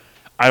there.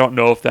 I don't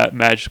know if that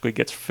magically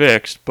gets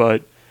fixed,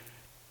 but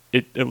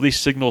it at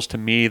least signals to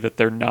me that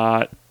they're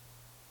not,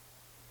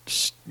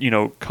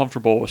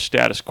 comfortable with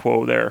status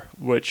quo there,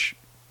 which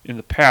in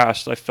the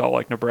past I felt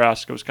like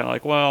Nebraska was kind of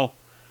like, well,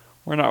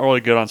 we're not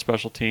really good on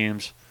special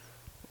teams.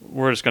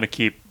 We're just going to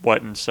keep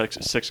letting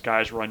six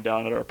guys run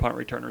down at our punt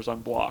returners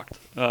unblocked.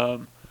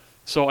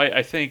 So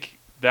I think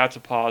that's a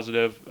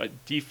positive.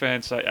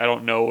 Defense, I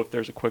don't know if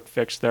there's a quick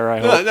fix there.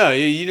 No,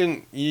 you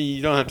didn't.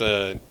 You don't have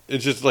to.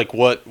 It's just like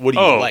what do you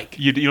like?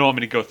 You don't want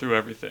me to go through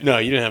everything? No,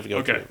 you didn't have to go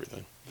Okay. through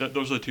everything.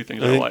 Those are the two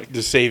things I I think like.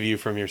 to save you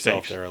from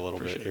yourself Thanks. there a little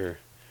bit. Appreciate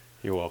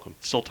You're welcome.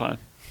 Still time.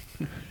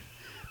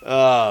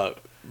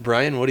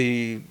 Brian, what do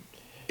you?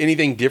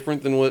 Anything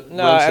different than what?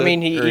 No, Ron I said?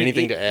 mean or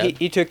anything to add?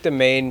 He took the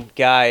main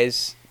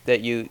guys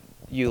that you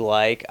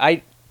like.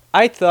 I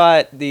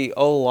thought the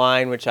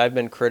O-line, which I've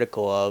been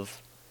critical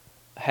of,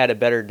 had a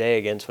better day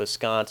against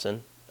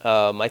Wisconsin.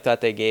 I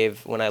thought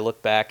when I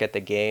look back at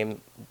the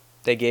game,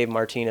 they gave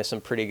Martinez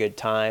some pretty good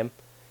time,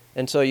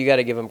 and so you got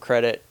to give them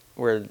credit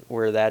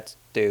where that's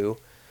due.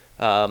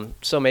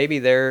 So maybe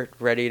they're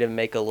ready to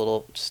make a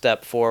little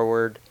step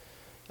forward.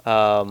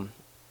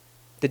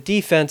 The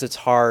defense, it's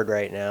hard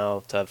right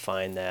now to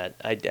find that.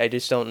 I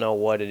just don't know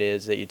what it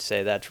is that you'd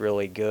say that's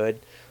really good.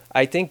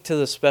 I think to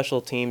the special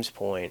teams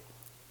point,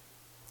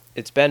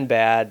 it's been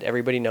bad.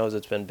 Everybody knows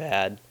it's been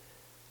bad.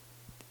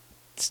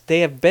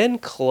 They have been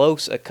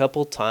close a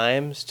couple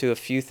times to a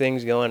few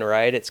things going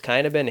right. It's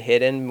kind of been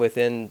hidden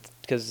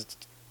because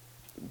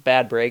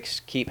bad breaks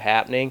keep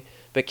happening.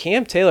 But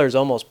Cam Taylor's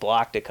almost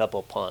blocked a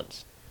couple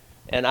punts.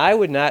 And I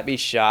would not be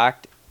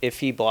shocked if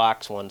he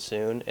blocks one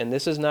soon. And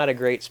this is not a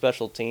great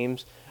special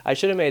teams. I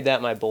should have made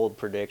that my bold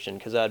prediction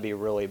because that would be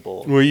really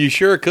bold. Well, you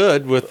sure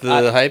could with the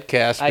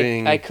Hypecast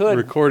being I could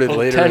recorded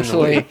later in the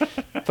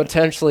week.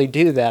 potentially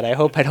do that. I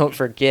hope I don't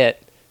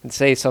forget and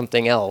say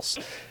something else.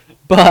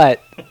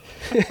 But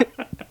here,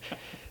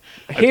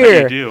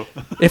 I bet you do.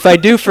 if I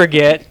do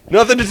forget,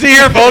 Nothing to see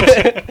here, folks.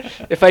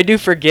 if I do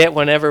forget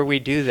whenever we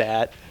do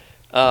that,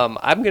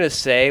 I'm going to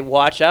say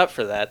watch out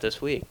for that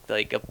this week,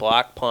 like a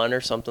block punt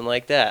or something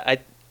like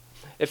that.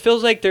 It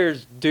feels like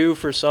there's due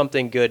for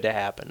something good to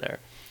happen there.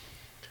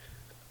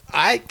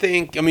 I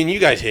mean, you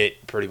guys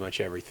hit pretty much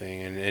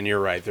everything, and you're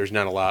right. There's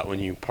not a lot when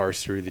you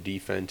parse through the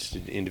defense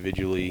to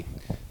individually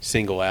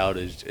single out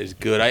as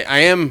good.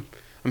 I'm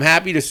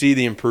happy to see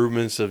the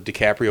improvements of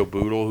DiCaprio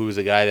Boodle, who was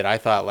a guy that I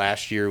thought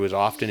last year was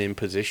often in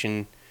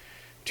position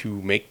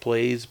to make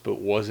plays but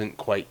wasn't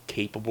quite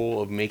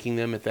capable of making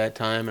them at that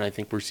time. And I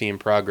think we're seeing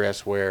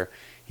progress where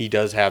he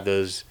does have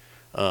those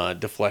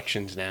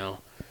deflections now.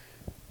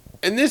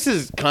 And this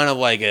is kind of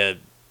like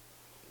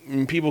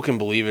people can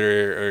believe it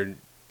or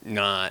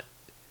not.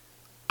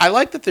 I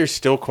like that there's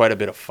still quite a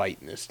bit of fight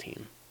in this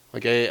team.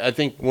 Like I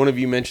think one of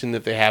you mentioned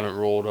that they haven't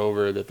rolled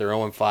over, that they're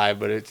 0-5,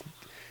 but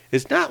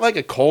it's not like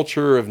a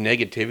culture of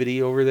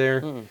negativity over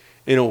there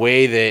in a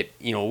way that,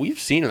 we've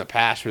seen in the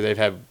past where they've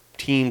had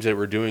teams that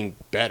were doing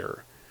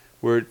better,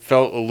 where it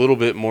felt a little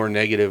bit more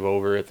negative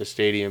over at the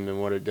stadium than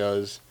what it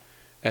does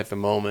at the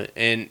moment.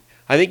 And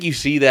I think you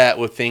see that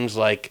with things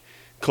like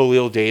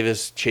Khalil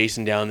Davis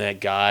chasing down that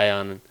guy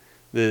on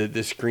the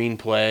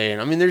screenplay.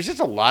 And, I mean, there's just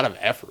a lot of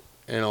effort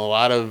and a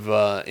lot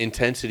of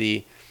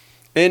intensity.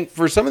 And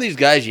for some of these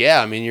guys,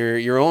 yeah, I mean, you're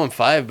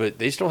 0-5, but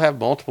they still have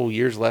multiple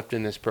years left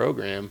in this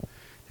program.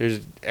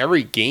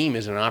 Every game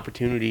is an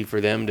opportunity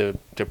for them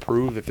to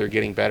prove that they're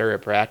getting better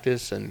at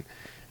practice and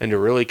to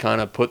really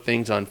kind of put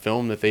things on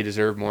film that they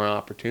deserve more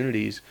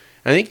opportunities.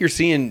 I think you're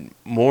seeing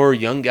more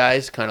young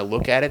guys kind of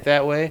look at it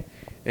that way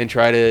and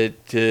try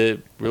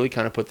to really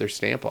kind of put their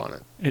stamp on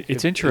it.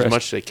 It's interesting. As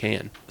much as they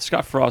can.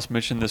 Scott Frost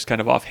mentioned this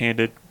kind of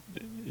offhanded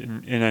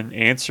in an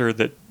answer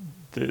that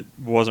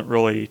wasn't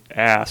really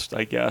asked,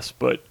 I guess.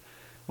 But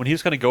when he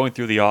was kind of going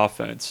through the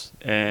offense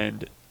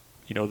and,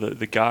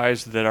 the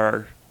guys that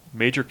are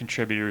major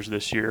contributors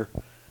this year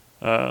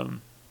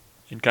and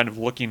kind of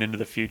looking into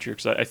the future,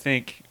 because I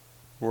think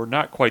we're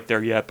not quite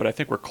there yet, but I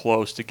think we're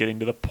close to getting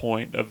to the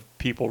point of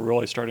people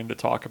really starting to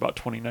talk about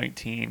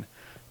 2019.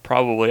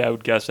 Probably, I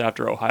would guess,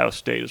 after Ohio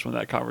State is when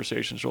that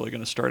conversation is really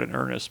going to start in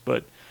earnest.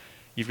 But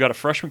you've got a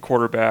freshman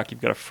quarterback,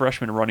 you've got a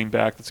freshman running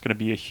back that's going to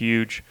be a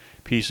huge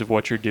piece of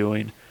what you're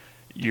doing.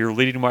 Your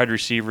leading wide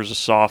receiver is a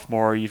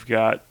sophomore. You've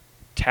got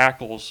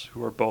tackles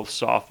who are both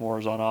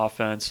sophomores on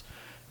offense.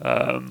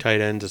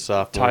 Tight end's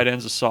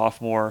a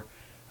sophomore.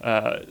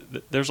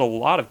 There's a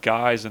lot of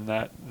guys in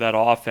that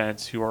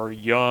offense who are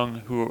young,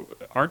 who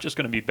aren't just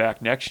going to be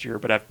back next year,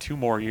 but have 2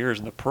 more years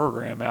in the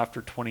program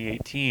after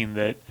 2018.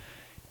 That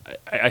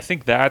I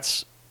think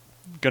that's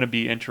going to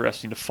be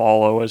interesting to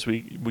follow as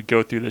we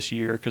go through this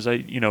year, because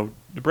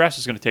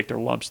Nebraska's going to take their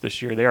lumps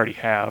this year. They already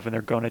have, and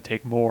they're going to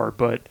take more.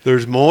 But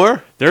there's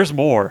more. There's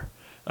more.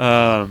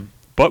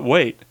 But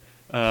wait.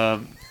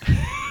 Wow.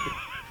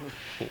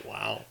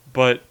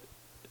 But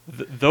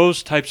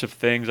those types of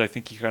things, I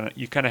think you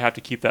kind of have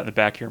to keep that in the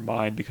back of your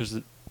mind, because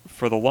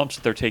for the lumps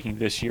that they're taking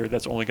this year,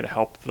 that's only going to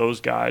help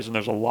those guys, and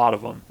there's a lot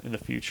of them in the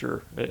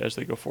future as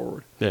they go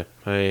forward. Yeah,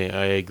 I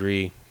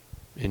agree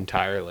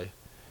entirely.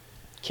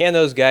 Can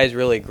those guys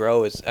really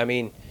grow?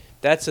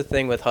 That's the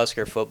thing with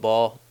Husker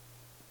football.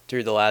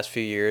 Through the last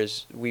few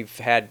years, we've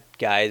had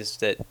guys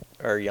that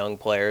are young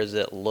players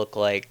that look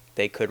like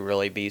they could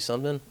really be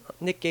something.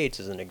 Nick Gates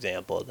is an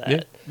example of that.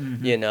 Yeah.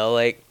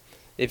 Mm-hmm.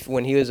 If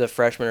when he was a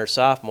freshman or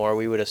sophomore,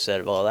 we would have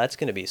said, well, that's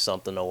going to be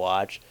something to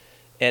watch.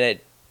 And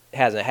it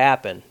hasn't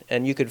happened.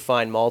 And you could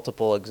find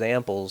multiple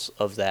examples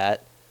of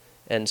that.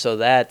 And so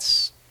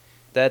that's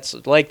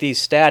like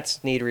these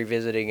stats need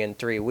revisiting in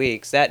 3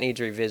 weeks. That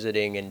needs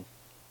revisiting in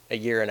a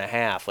year and a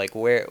half. Like,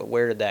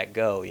 where did that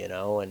go,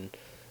 And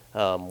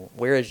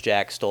where is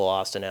Jack Stoll,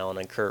 Austin Allen,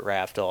 and Kurt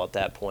Raftel at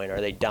that point?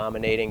 Are they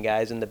dominating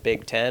guys in the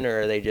Big Ten,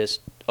 or are they just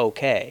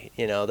okay?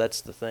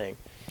 That's the thing.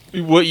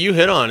 What you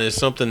hit on is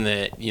something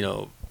that,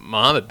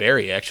 Mohamed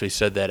Barry actually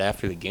said that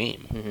after the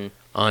game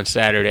on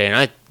Saturday. And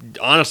I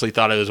honestly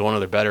thought it was one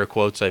of the better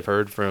quotes I've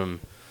heard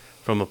from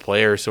a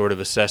player sort of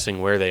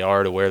assessing where they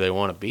are to where they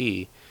want to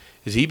be.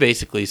 Is he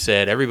basically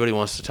said everybody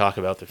wants to talk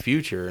about the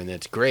future, and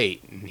that's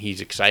great, and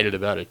he's excited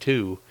about it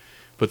too.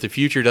 But the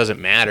future doesn't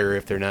matter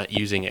if they're not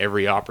using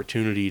every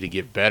opportunity to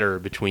get better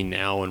between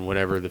now and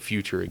whenever the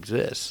future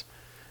exists.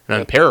 And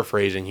I'm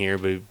paraphrasing here,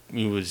 but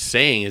he was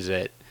saying is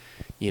that,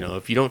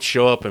 if you don't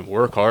show up and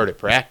work hard at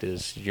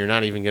practice, you're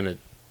not even going to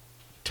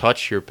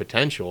touch your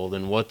potential,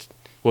 then what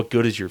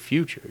good is your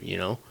future,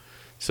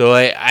 So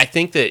I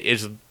think that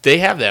they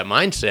have that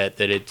mindset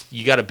that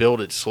you got to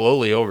build it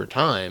slowly over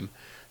time,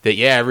 that,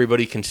 yeah,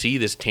 everybody can see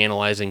this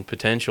tantalizing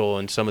potential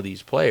in some of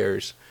these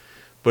players,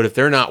 but if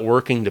they're not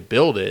working to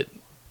build it,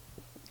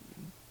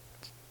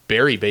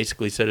 Barry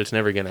basically said it's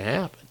never going to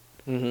happen.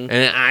 Mm-hmm.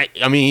 And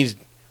I mean, he's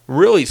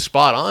really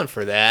spot on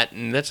for that,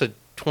 and that's a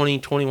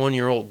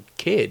 21-year-old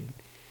kid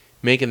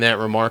making that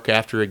remark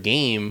after a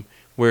game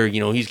where,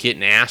 he's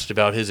getting asked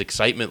about his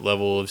excitement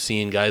level of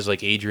seeing guys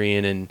like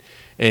Adrian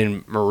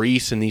and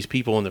Maurice and these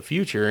people in the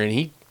future, and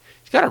he's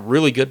got a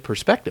really good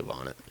perspective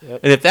on it.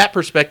 Yep. And if that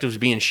perspective is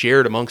being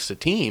shared amongst the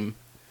team,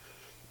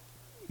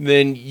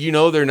 then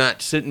they're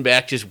not sitting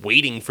back just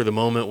waiting for the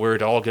moment where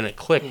it's all going to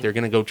click. They're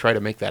going to go try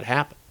to make that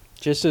happen.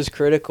 Just as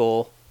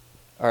critical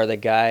are the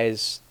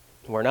guys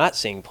we're not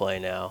seeing play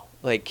now.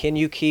 Like, can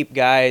you keep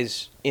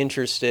guys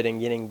interested in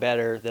getting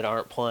better that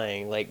aren't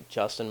playing, like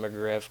Justin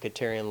McGriff,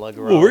 Katerian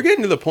Legaro? Well, we're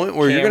getting to the point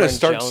where you're going to Cameron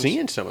start Jones.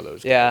 seeing some of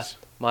those guys. Yeah,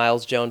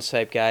 Miles Jones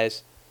type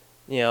guys.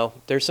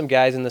 There's some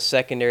guys in the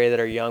secondary that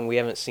are young we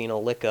haven't seen a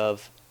lick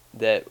of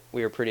that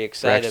we were pretty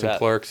excited Braxton about.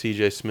 Clark,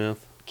 C.J.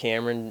 Smith.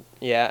 Cameron,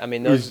 yeah, I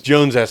mean those.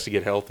 Jones has to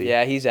get healthy.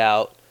 Yeah, he's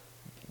out.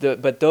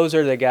 But those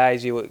are the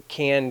guys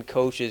can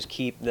coaches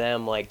keep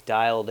them like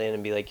dialed in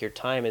and be like, your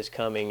time is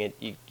coming.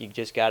 You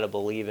just got to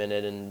believe in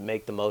it and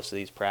make the most of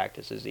these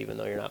practices, even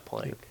though you're not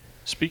playing.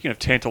 Speaking of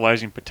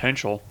tantalizing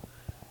potential,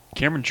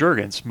 Cameron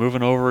Jurgens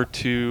moving over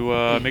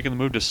to making the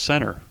move to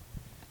center.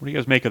 What do you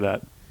guys make of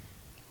that?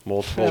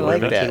 Multiple I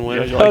like Remington that.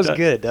 winner. you That like was that?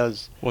 good. That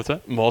was What's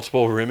that?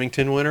 Multiple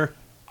Remington winner.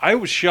 I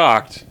was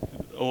shocked.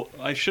 Oh,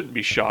 I shouldn't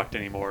be shocked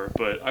anymore,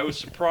 but I was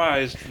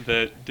surprised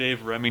that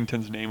Dave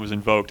Remington's name was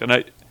invoked.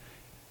 And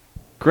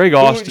Greg Who,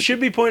 Austin. it should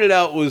be pointed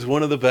out, was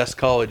one of the best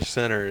college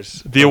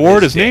centers. The of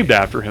award his is day. named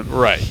after him.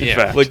 Right. In Yeah,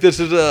 fact. like this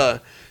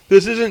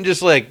isn't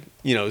just like,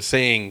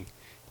 saying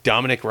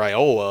Dominic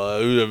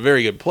Raiola, who's a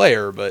very good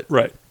player, but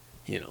Right.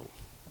 you're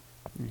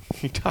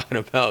talking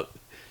about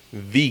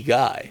the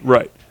guy.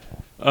 Right.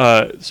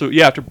 So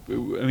yeah,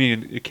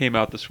 it came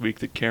out this week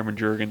that Cameron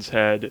Jurgens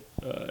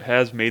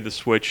has made the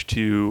switch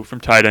from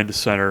tight end to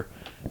center.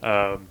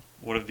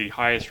 One of the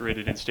highest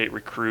rated in-state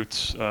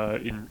recruits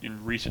in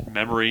recent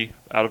memory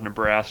out of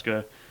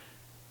Nebraska.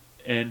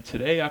 And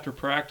today after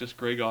practice,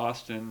 Greg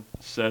Austin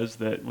says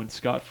that when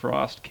Scott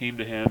Frost came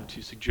to him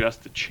to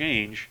suggest the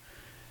change,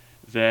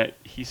 that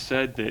he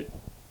said that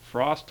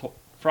Frost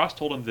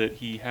told him that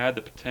he had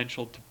the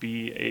potential to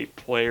be a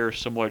player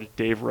similar to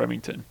Dave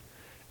Remington.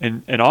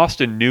 And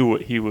Austin knew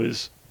what he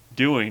was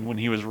doing when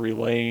he was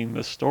relaying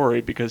the story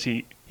because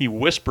he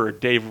whispered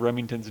Dave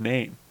Remington's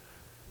name,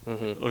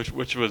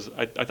 which was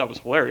I thought was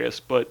hilarious.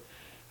 But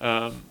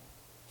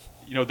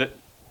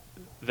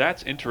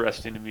that's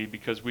interesting to me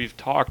because we've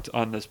talked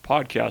on this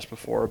podcast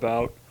before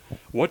about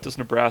what does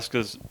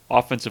Nebraska's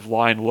offensive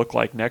line look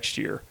like next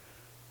year.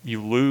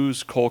 You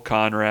lose Cole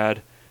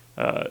Conrad.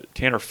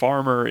 Tanner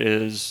Farmer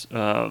is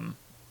no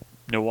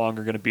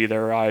longer going to be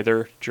there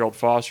either. Gerald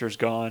Foster's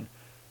gone.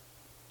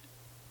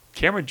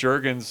 Cameron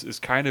Jurgens is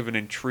kind of an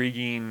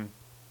intriguing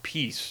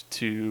piece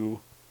to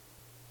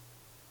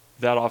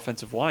that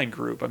offensive line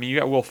group. I mean, you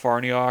got Will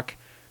Farniok,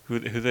 who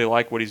they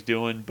like what he's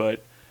doing,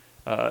 but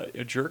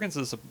Jurgens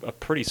is a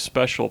pretty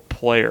special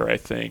player, I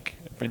think,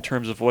 in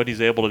terms of what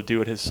he's able to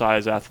do at his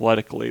size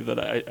athletically.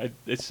 That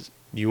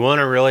You want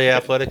a really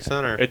athletic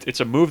center. it's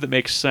a move that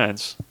makes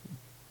sense,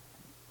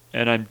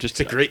 and I'm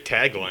just It's a great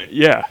tagline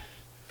yeah.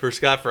 for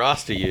Scott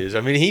Frost to use. I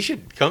mean, he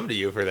should come to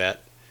you for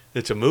that.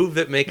 It's a move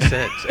that makes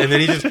sense. And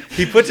then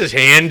he puts his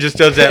hand, just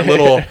does that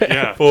little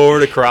Yeah.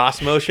 forward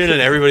across motion,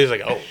 and everybody's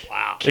like, oh,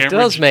 wow.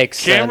 does make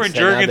sense, Cameron and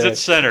now Jurgens that- at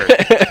center.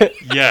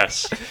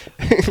 Yes.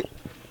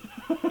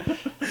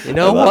 You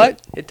know love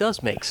what? It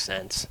does make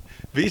sense.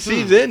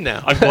 VC's in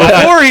now. I'm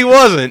glad- Before he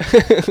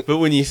wasn't. But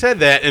when you said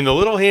that and the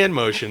little hand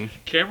motion,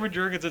 Cameron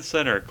Jurgens at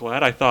center.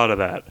 Glad I thought of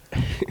that.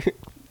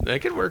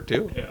 that could work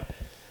too. Yeah.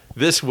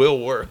 This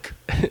will work.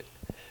 I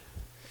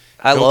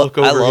Don't love look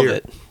over I love here.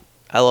 it.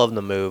 I love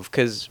the move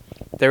because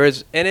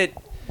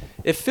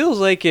it feels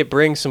like it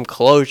brings some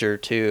closure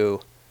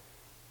to.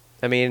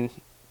 I mean,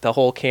 the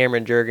whole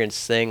Cameron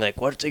Jurgens thing, like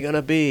what's he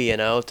gonna be?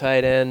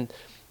 Tight end.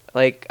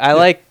 Like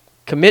like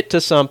commit to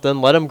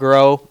something, let him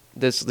grow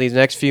these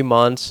next few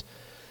months,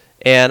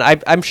 and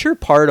I'm sure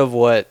part of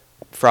what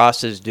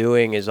Frost is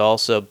doing is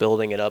also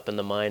building it up in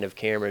the mind of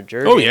Cameron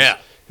Jurgens. Oh, yeah.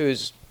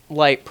 Who's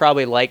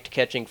probably liked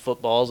catching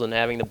footballs and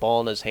having the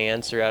ball in his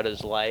hands throughout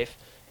his life,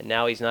 and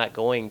now he's not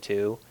going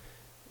to.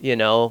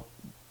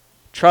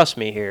 Trust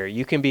me here.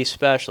 You can be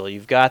special.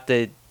 You've got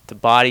the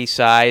body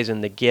size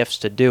and the gifts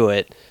to do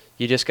it.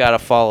 You just got to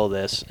follow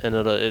this, and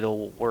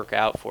it'll work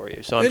out for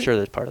you. So I'm sure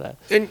there's part of that.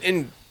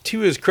 And to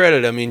his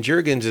credit, I mean,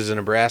 Jurgens is a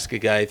Nebraska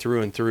guy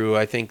through and through.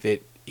 I think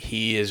that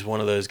he is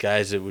one of those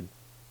guys that would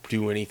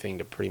do anything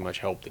to pretty much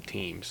help the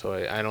team. So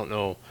I don't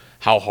know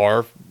how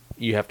hard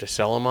you have to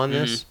sell him on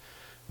this.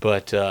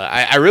 But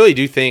I really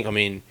do think, I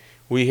mean,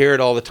 we hear it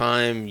all the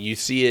time. You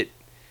see it.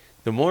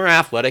 The more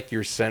athletic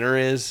your center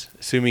is,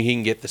 assuming he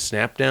can get the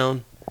snap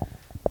down,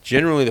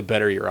 generally the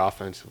better your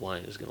offensive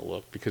line is going to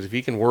look. Because if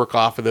he can work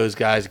off of those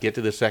guys, get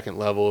to the second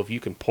level, if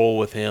you can pull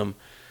with him,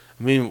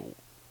 I mean,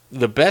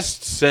 the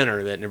best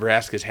center that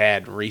Nebraska's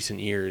had in recent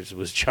years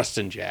was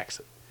Justin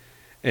Jackson.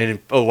 And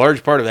a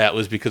large part of that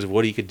was because of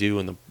what he could do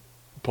in the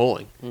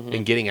pulling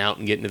and getting out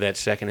and getting to that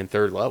second and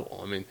third level.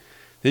 I mean,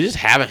 they just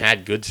haven't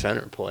had good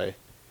center play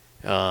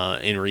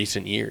in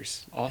recent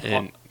years.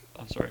 And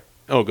I'm sorry.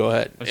 oh, go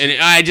ahead.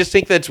 And I just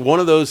think that's one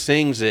of those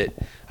things that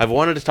I've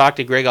wanted to talk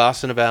to Greg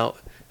Austin about.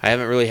 I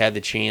haven't really had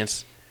the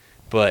chance,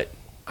 but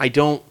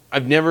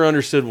I've never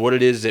understood what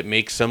it is that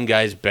makes some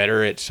guys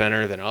better at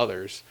center than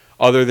others,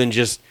 other than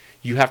just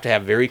you have to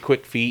have very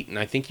quick feet, and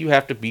I think you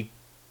have to be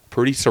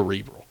pretty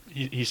cerebral.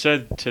 He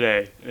said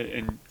today,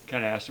 and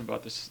kind of asked him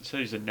about this, he said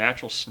he's a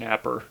natural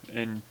snapper,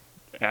 and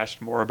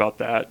asked more about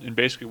that. And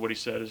basically what he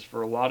said is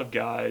for a lot of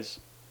guys,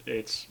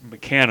 it's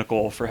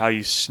mechanical for how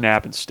you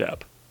snap and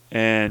step.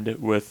 And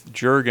with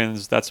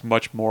Jurgens, that's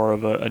much more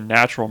of a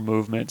natural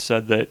movement.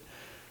 Said that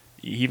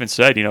he even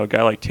said, a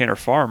guy like Tanner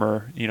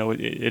Farmer,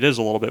 it is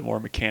a little bit more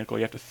mechanical.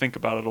 You have to think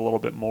about it a little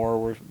bit more.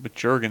 Where with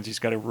Jurgens, he's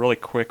got a really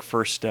quick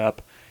first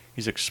step.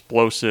 He's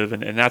explosive,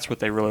 and that's what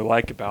they really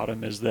like about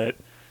him is that,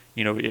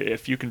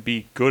 if you can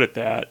be good at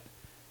that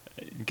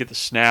and get the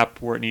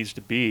snap where it needs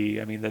to be,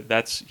 I mean,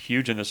 that's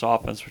huge in this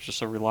offense, which is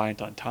so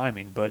reliant on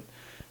timing. But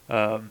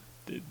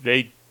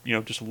they,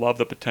 just love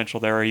the potential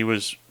there. He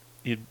was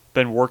he'd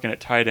been working at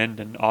tight end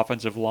and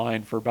offensive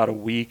line for about a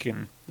week,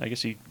 and I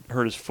guess he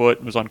hurt his foot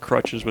and was on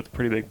crutches with a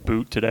pretty big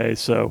boot today.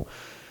 So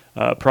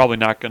probably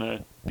not going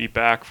to be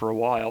back for a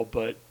while.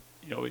 But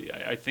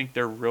I think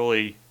they're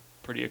really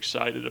pretty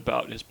excited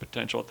about his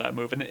potential at that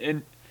move.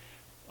 And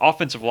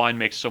offensive line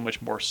makes so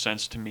much more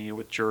sense to me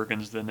with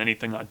Juergens than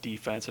anything on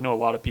defense. I know a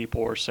lot of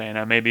people are saying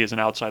maybe as an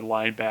outside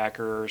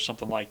linebacker or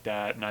something like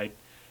that, and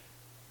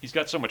he's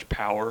got so much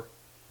power.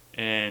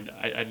 And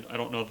I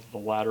don't know that the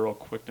lateral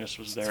quickness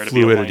was there.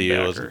 Fluidity to be a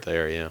linebacker. wasn't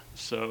there, yeah.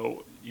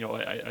 So,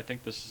 I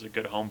think this is a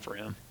good home for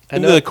him.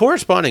 And the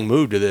corresponding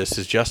move to this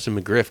is Justin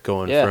McGriff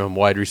going from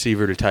wide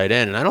receiver to tight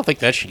end, and I don't think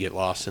that should get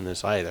lost in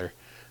this either,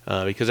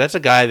 because that's a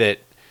guy that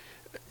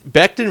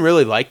Becton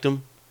really liked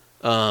him,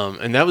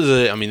 and that was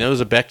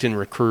a Becton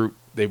recruit.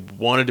 They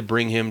wanted to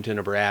bring him to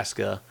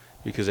Nebraska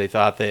because they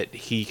thought that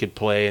he could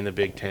play in the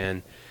Big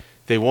Ten.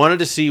 They wanted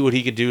to see what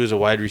he could do as a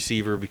wide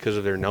receiver because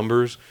of their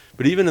numbers.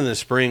 But even in the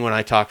spring when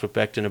I talked with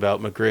Becton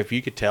about McGriff,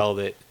 you could tell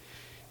that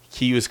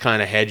he was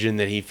kind of hedging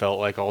that he felt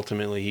like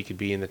ultimately he could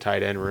be in the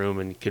tight end room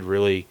and could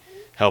really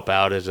help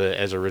out as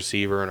a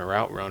receiver and a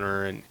route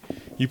runner. And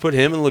you put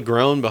him and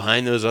LeGrone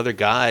behind those other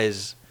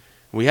guys.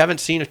 We haven't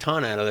seen a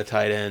ton out of the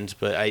tight ends,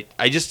 but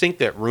I just think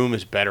that room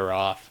is better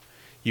off.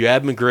 You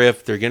add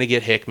McGriff, they're going to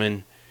get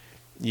Hickman.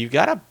 You've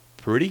got a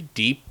pretty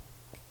deep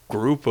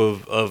group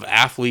of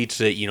athletes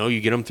that, you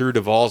get them through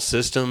Duvall's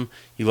system.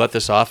 You let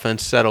this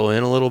offense settle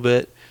in a little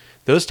bit.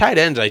 Those tight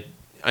ends,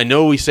 I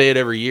know we say it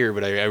every year,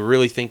 but I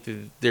really think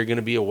that they're going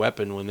to be a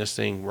weapon when this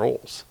thing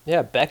rolls.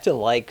 Yeah, Becton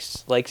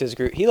likes his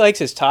group. He likes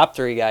his top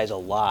three guys a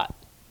lot.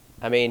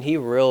 I mean, he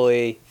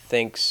really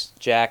thinks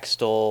Jack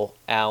Stoll,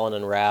 Allen,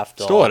 and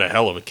Raftel Stoll had a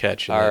hell of a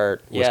catch in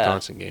that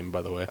Wisconsin game,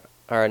 by the way.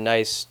 Are a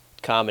nice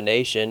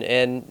combination.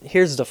 And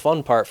here's the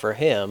fun part for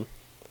him.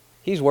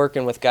 He's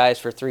working with guys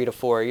for 3 to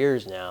 4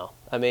 years now.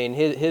 I mean,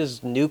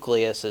 his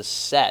nucleus is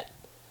set.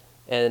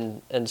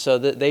 And so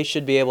they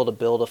should be able to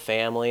build a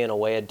family and a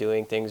way of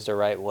doing things the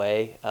right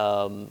way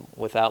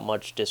without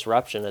much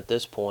disruption at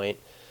this point.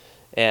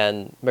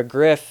 And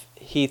McGriff,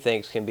 he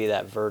thinks, can be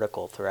that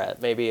vertical threat,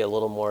 maybe a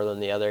little more than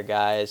the other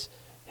guys.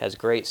 Has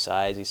great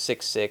size. He's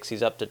 6'6".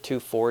 He's up to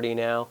 240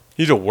 now.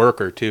 He's a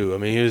worker, too. I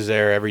mean, he was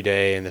there every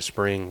day in the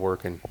spring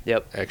working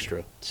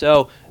extra.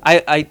 So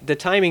the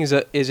timing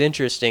is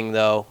interesting,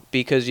 though,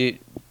 because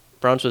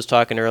Bruns was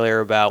talking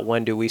earlier about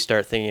when do we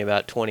start thinking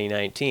about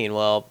 2019.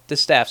 Well, this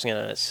staff's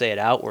going to say it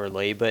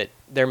outwardly, but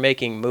they're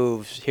making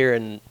moves here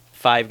in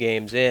 5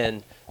 games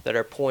in that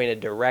are pointed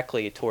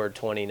directly toward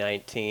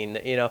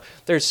 2019.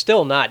 There's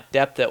still not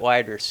depth at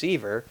wide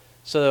receiver,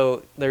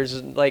 so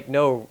there's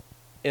no...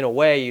 In a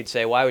way, you'd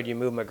say, why would you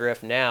move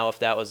McGriff now if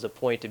that was the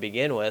point to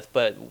begin with?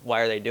 But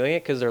why are they doing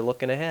it? Because they're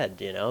looking ahead.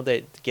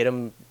 They get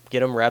him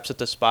reps at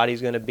the spot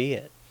he's going to be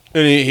at.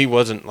 And he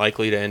wasn't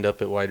likely to end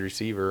up at wide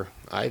receiver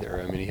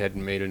either. I mean, he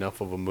hadn't made enough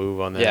of a move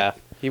on that. Yeah,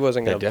 he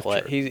wasn't going to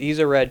play. He's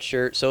a red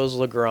shirt. So is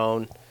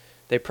LeGrone.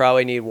 They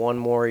probably need one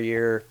more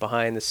year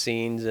behind the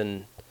scenes.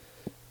 And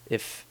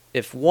if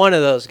one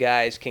of those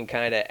guys can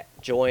kind of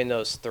join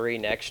those 3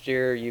 next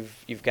year,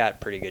 you've got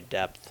pretty good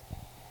depth.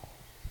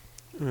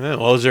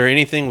 Well, is there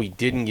anything we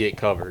didn't get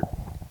covered?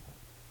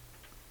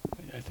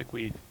 I think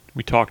we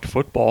talked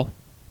football.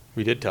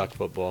 We did talk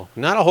football.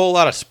 Not a whole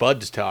lot of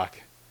Spuds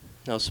talk.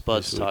 No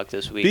Spuds talk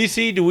this week.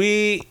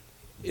 BC,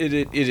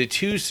 is it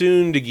too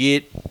soon to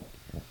get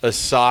a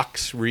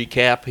Sox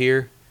recap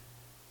here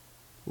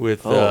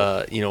with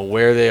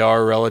where they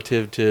are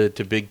relative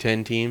to Big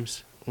Ten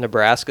teams?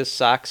 Nebraska's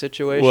Sox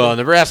situation? Well,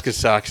 Nebraska's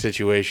Sox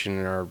situation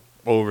are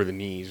over the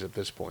knees at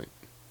this point.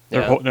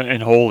 They're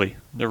holy.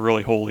 They're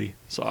really holy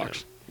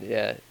Sox.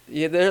 Yeah,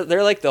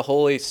 they're like the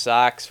holy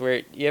Sox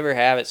where you ever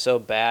have it so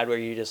bad where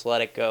you just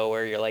let it go,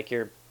 where you're like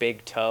your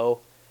big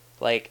toe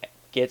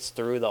gets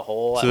through the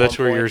hole. So that's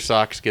where your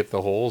socks get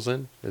the holes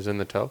in, is in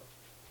the toe?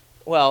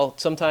 Well,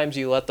 sometimes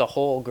you let the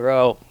hole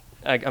grow.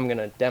 I'm going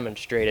to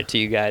demonstrate it to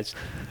you guys.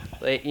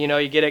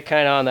 You get it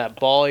kind of on that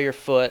ball of your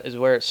foot is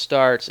where it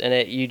starts,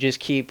 and you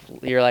just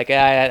you're like,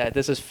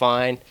 this is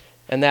fine.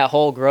 And that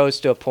hole grows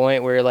to a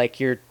point where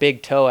your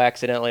big toe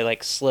accidentally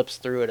slips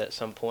through it at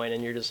some point,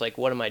 and you're just like,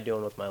 what am I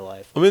doing with my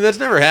life? I mean, that's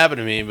never happened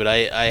to me, but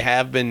I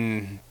have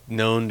been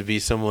known to be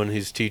someone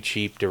who's too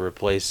cheap to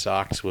replace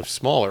socks with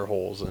smaller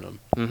holes in them.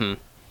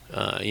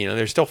 Mm-hmm.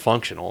 They're still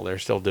functional. They're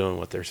still doing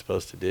what they're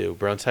supposed to do.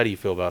 Bruns, how do you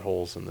feel about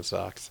holes in the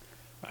socks?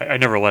 I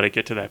never let it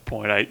get to that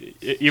point.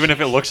 Even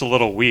if it looks a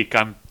little weak,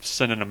 I'm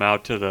sending them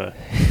out to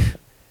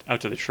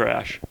the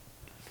trash.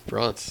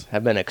 Bruns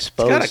have been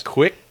exposed. It's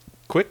got a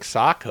quick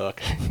sock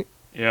hook.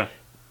 Yeah.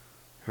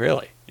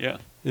 Really? Yeah.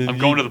 I'm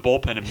going to the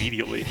bullpen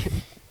immediately.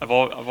 I've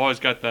always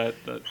got that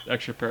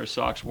extra pair of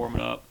socks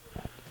warming up.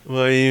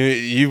 Well,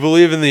 you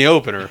believe in the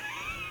opener.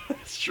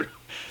 That's true.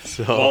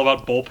 So it's all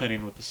about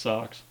bullpenning with the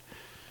Sox.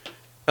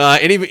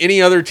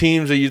 Any other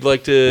teams that you'd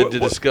like to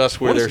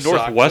discuss where their socks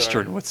are?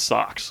 Northwestern with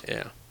socks?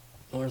 Yeah.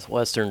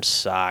 Northwestern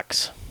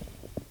socks.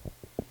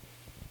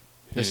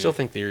 I still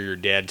think they're your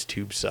dad's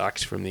tube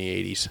socks from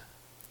the 80s.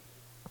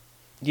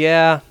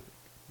 Yeah.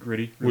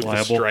 gritty, with the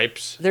reliable,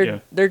 stripes.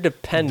 They're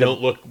dependable.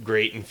 Don't look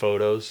great in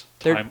photos.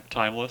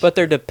 timeless. But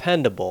they're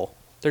dependable.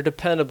 They're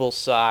dependable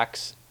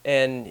socks,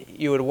 and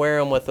you would wear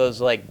them with those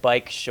like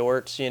bike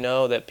shorts,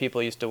 that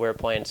people used to wear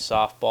playing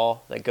softball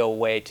that go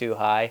way too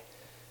high.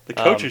 the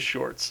coach's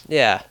shorts.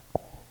 Yeah,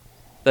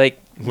 like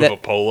With a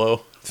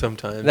polo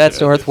sometimes. that's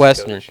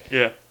Northwestern.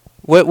 Yeah.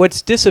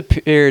 What's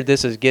disappeared?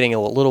 This is getting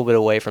a little bit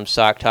away from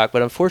sock talk,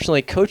 but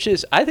unfortunately,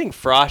 coaches. I think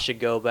Frost should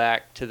go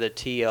back to the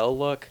TO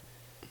look,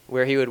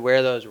 where he would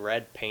wear those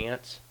red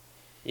pants.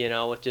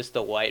 With just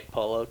the white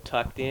polo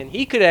tucked in.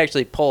 He could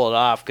actually pull it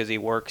off because he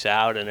works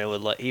out, and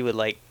he would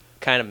like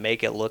kind of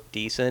make it look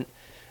decent.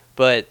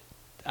 But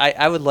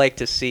I would like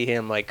to see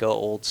him like go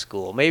old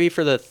school, maybe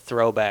for the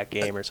throwback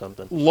game or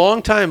something.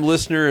 Longtime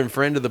listener and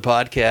friend of the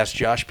podcast,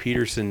 Josh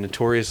Peterson,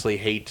 notoriously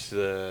hates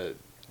the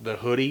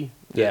hoodie.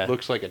 Yeah. It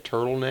looks like a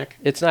turtleneck.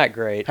 It's not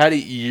great. How do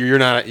you're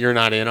not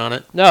in on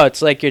it? No,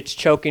 it's like it's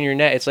choking your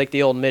neck. It's like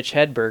the old Mitch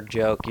Hedberg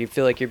joke. You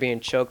feel like you're being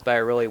choked by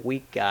a really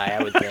weak guy.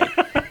 I would think.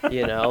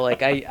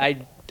 Like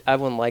I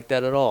wouldn't like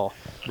that at all.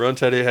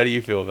 Bruns, how do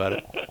you feel about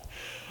it?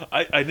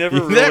 I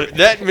never really.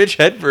 that Mitch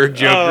Hedberg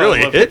joke Oh, I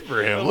really love hit it.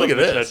 for I him. love Look at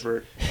Mitch this.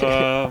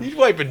 Hedberg. He's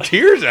wiping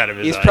tears out of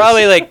his He's eyes.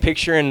 probably like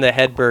picturing the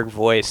Hedberg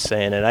voice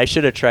saying it. I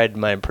should have tried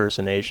my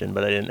impersonation,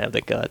 but I didn't have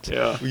the guts.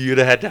 Yeah. You'd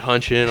have had to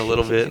hunch in a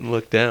little bit and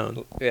look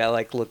down. Yeah,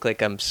 look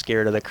like I'm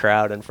scared of the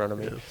crowd in front of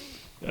me.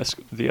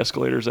 The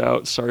escalator's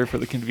out. Sorry for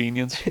the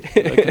convenience.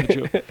 That kind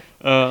of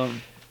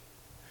joke.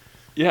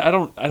 Yeah, I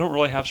don't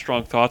really have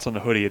strong thoughts on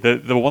the hoodie.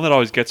 The one that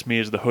always gets me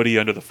is the hoodie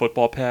under the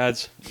football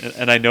pads,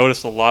 and I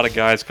noticed a lot of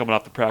guys coming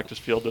off the practice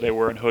field today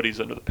wearing hoodies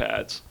under the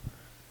pads,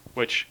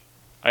 which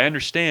I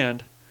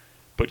understand,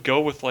 but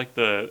go with like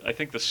I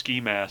think the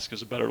ski mask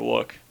is a better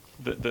look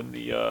than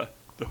the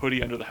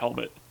hoodie under the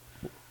helmet.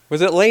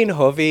 Was it Lane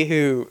Hovey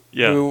who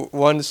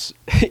once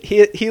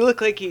he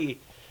looked like he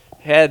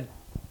had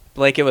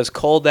like it was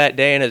cold that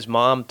day and his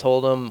mom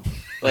told him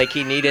like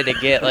he needed to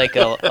get like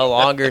a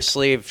longer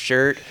sleeve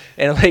shirt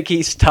and like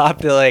he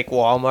stopped at like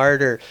Walmart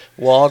or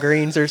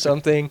Walgreens or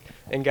something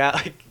and got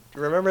like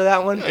remember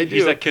that one? I do.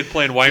 He's that kid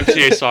playing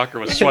YMCA soccer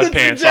with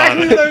sweatpants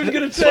exactly on. what I was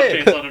gonna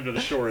say. Sweatpants on under the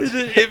shorts.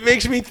 It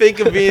makes me think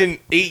of being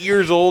 8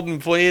 years old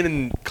and playing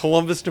in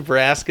Columbus,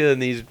 Nebraska, in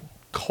these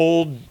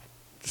cold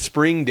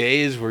spring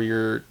days where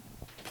you're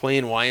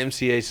playing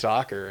YMCA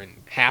soccer and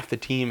half the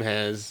team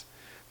has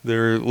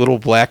their little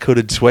black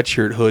hooded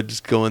sweatshirt hoods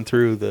going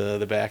through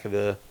the back of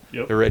the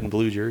red and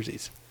blue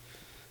jerseys.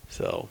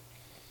 So,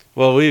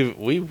 well,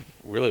 we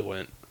really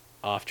went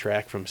off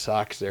track from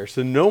socks there.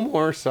 So no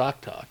more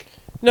sock talk.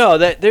 No,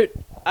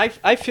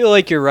 I feel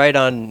like you're right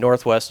on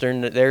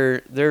Northwestern.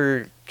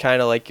 They're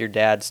kind of like your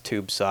dad's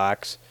tube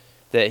socks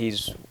that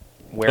he's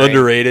wearing.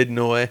 Underrated in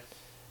a way.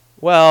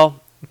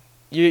 Well,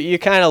 you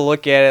kind of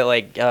look at it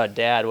like, oh,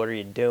 Dad, what are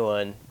you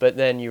doing? But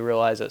then you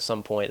realize at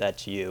some point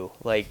that's you.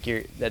 Like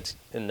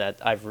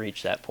I've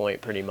reached that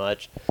point pretty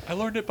much. I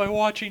learned it by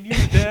watching you,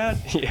 Dad.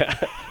 Yeah.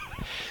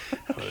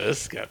 Well,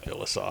 this got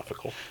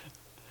philosophical.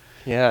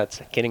 Yeah,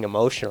 it's getting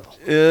emotional.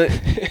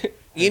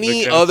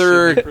 Any Big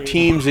other Ten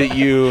teams that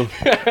you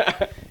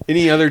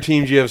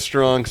have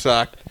strong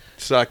sock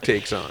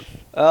takes on?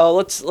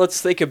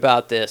 Let's think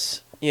about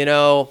this.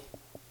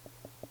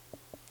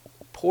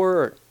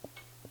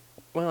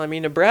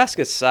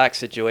 Nebraska's sock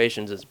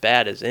situation's as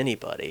bad as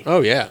anybody.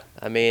 Oh yeah.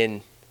 I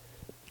mean,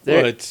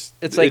 it's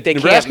like they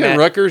Nebraska can't and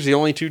Rutgers, the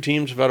only two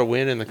teams without a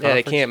win in the conference. Yeah,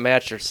 they can't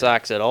match their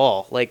socks at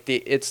all. Like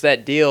it's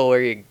that deal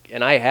where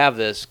and I have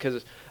this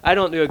because I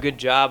don't do a good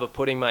job of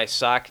putting my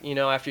sock.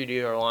 After you do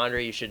your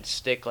laundry, you should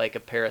stick like a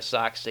pair of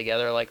socks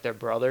together like they're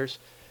brothers.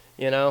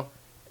 And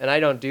I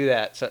don't do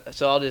that.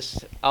 So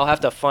I'll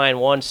have to find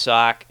one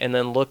sock and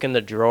then look in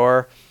the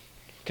drawer.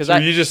 So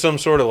you're just some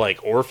sort of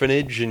like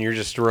orphanage, and you're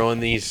just throwing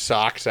these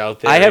socks out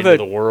there into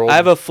the world. I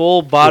have a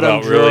full bottom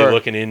without drawer. really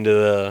looking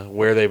into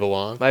where they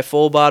belong. My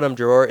full bottom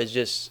drawer is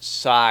just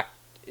sock.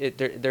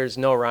 There's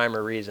no rhyme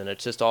or reason.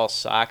 It's just all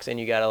socks, and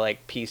you got to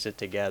like piece it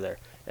together.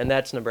 And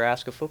that's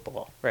Nebraska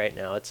football right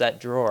now. It's that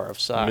drawer of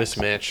socks.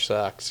 Mismatched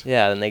socks.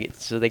 Yeah, and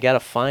they got to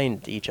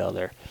find each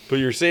other. But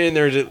you're saying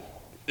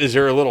is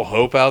there a little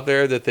hope out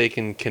there that they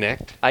can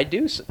connect? I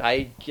do.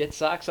 I get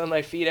socks on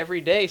my feet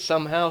every day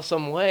somehow,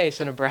 some way,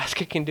 so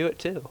Nebraska can do it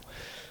too.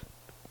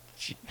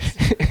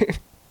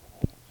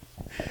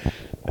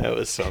 That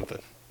was something.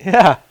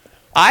 Yeah.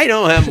 I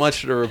don't have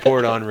much to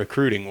report on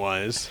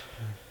recruiting-wise,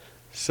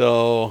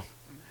 so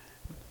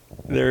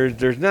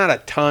there's not a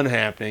ton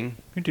happening.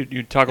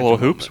 You talk a little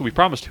hoops. We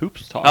promised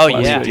hoops talk. Oh,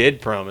 last yeah. We week.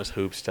 did promise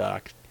hoops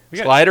talk. We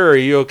got- Slider, are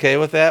you okay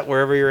with that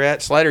wherever you're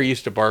at? Slider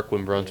used to bark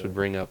when Bruns would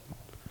bring up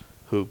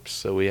hoops,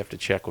 so we have to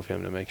check with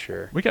him to make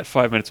sure. We got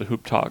 5 minutes of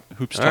hoops talk.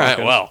 All right,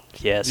 well,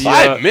 Yes.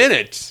 5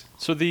 minutes.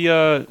 So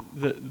the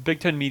Big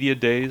Ten Media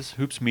Days,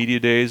 Hoops Media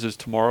Days, is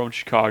tomorrow in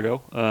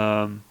Chicago.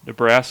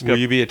 Nebraska. Will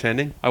you be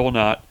attending? I will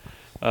not.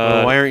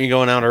 Well, why aren't you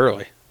going out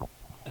early?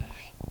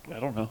 I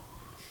don't know.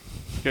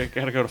 Got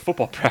to go to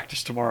football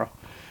practice tomorrow.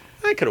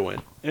 I could have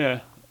went. Yeah.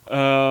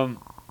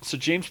 So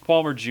James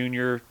Palmer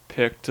Jr.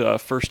 picked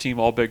first team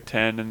All Big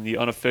Ten in the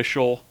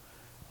unofficial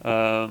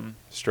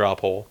Straw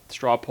poll.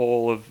 straw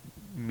poll of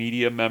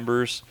media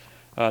members.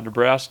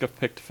 Nebraska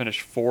picked to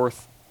finish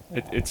fourth.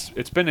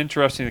 It's been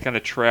interesting to kind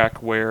of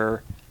track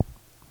where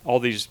all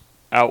these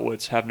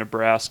outlets have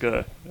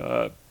Nebraska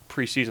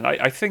preseason.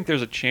 I think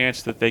there's a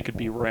chance that they could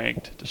be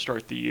ranked to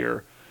start the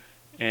year,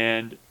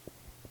 and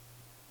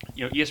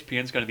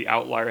ESPN's kind of the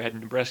outlier, had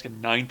Nebraska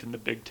ninth in the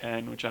Big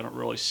Ten, which I don't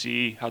really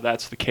see how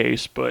that's the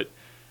case. But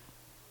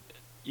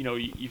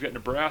you've got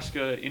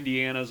Nebraska,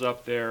 Indiana's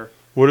up there.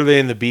 What are they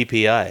in the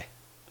BPI?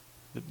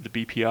 The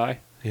BPI?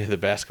 Yeah, the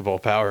Basketball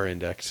Power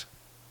Index.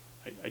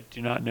 I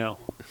do not know.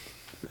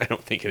 I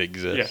don't think it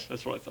exists. Yeah,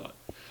 that's what I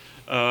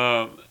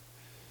thought.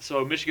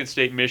 So Michigan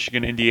State,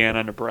 Michigan,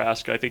 Indiana,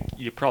 Nebraska. I think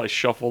you probably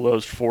shuffle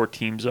those four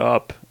teams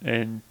up,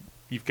 and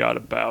you've got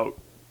about,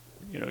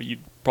 you'd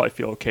probably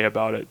feel okay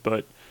about it.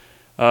 But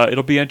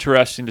it'll be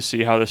interesting to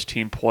see how this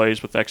team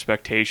plays with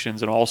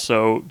expectations, and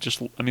also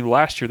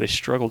last year they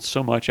struggled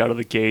so much out of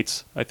the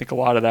gates. I think a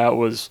lot of that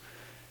was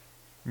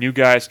new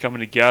guys coming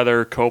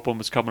together. Copeland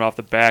was coming off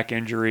the back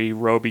injury.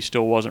 Roby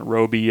still wasn't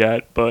Roby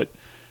yet, but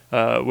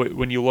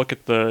when you look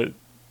at the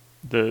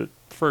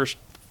first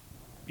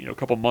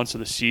couple months of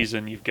the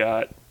season, you've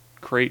got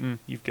Creighton,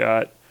 you've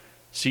got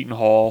Seton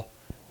Hall,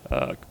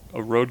 a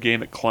road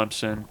game at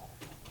Clemson.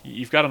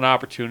 You've got an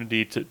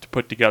opportunity to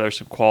put together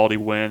some quality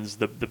wins.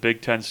 The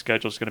Big Ten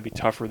schedule is going to be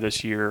tougher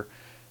this year,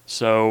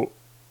 so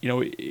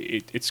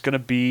it's going to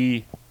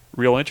be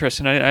real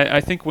interesting.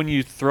 I think when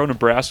you throw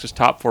Nebraska's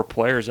top four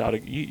players out,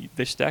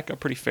 they stack up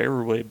pretty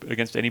favorably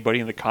against anybody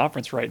in the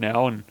conference right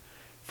now. And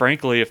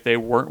frankly, if they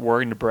weren't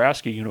wearing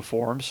Nebraska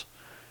uniforms,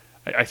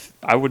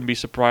 I wouldn't be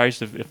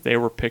surprised if they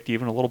were picked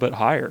even a little bit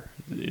higher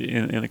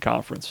in the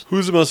conference.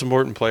 Who's the most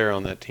important player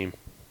on that team?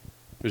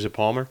 Is it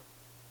Palmer?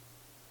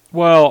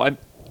 Well,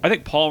 I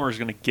think Palmer is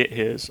going to get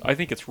his. I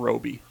think it's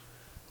Roby.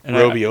 And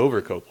Roby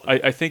over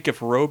Copeland. I think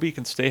if Roby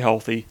can stay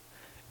healthy,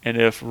 and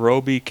if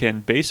Roby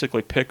can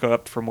basically pick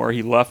up from where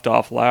he left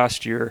off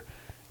last year,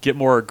 get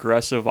more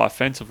aggressive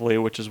offensively,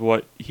 which is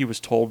what he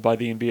was told by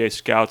the NBA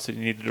scouts that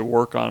he needed to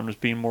work on, was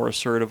being more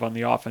assertive on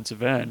the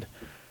offensive end.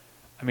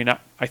 I mean,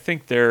 I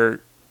think they're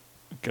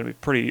going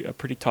to be a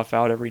pretty tough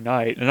out every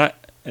night.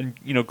 And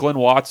Glenn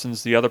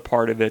Watson's the other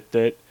part of it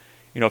that,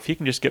 if he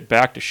can just get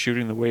back to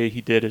shooting the way he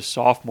did his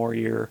sophomore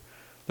year,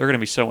 they're going to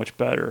be so much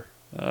better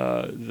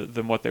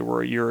than what they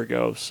were a year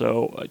ago.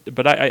 So,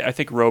 but I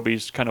think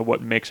Roby's kind of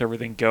what makes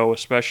everything go,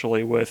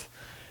 especially with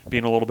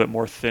being a little bit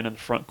more thin in the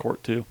front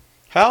court too.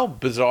 How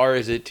bizarre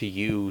is it to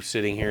you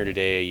sitting here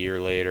today a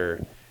year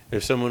later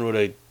if someone would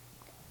have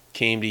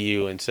came to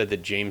you and said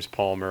that James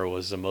Palmer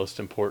was the most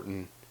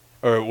important,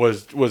 or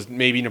was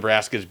maybe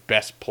Nebraska's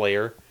best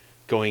player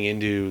going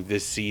into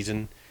this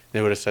season?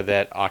 They would have said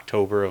that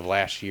October of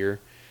last year,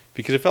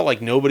 because it felt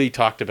like nobody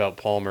talked about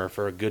Palmer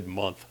for a good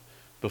month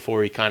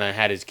before he kind of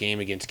had his game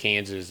against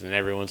Kansas, and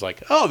everyone's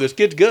like, "Oh, this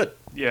kid's good."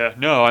 Yeah,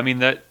 no, I mean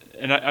that,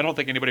 and I don't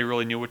think anybody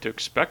really knew what to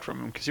expect from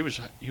him, because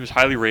he was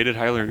highly rated,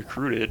 highly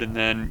recruited, and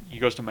then he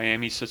goes to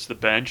Miami, sits the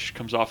bench,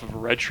 comes off of a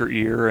redshirt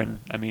year, and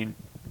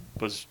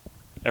was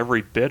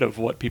every bit of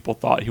what people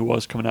thought he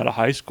was coming out of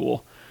high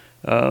school.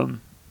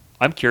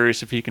 I'm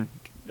curious if he can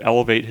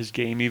elevate his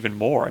game even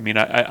more.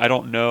 I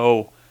don't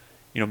know.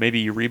 Maybe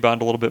you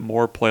rebound a little bit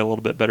more, play a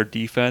little bit better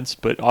defense,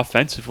 but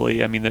offensively,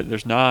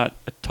 there's not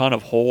a ton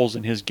of holes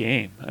in his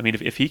game.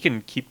 If he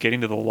can keep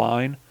getting to the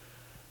line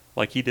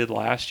like he did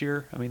last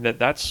year,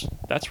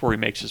 that's where he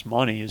makes his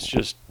money, is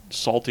just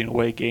salting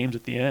away games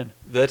at the end.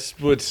 That's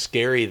what's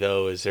scary,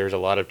 though, is there's a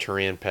lot of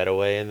Turan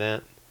Petaway in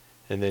that,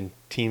 and then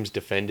teams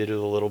defended it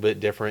a little bit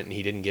different, and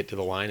he didn't get to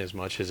the line as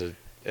much as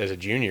a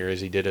junior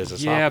as he did as a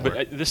sophomore. Yeah,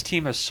 but this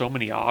team has so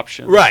many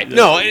options. Right.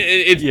 No,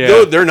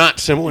 they're not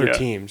similar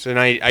teams, and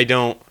I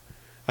don't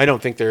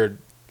think they're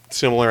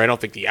similar. I don't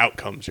think the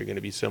outcomes are going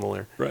to be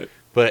similar. Right.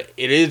 But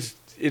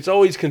it's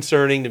always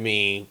concerning to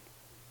me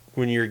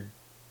when you're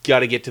got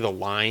to get to the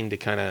line to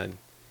kind of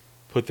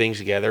put things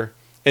together.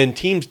 And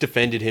teams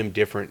defended him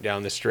different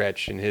down the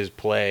stretch in his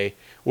play,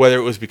 whether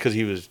it was because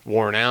he was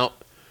worn out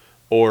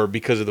or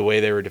because of the way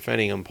they were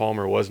defending him.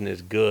 Palmer wasn't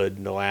as good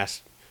in the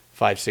last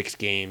 5-6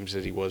 games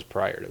as he was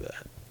prior to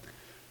that.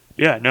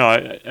 Yeah, no,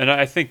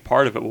 I think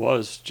part of it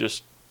was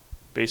just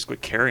basically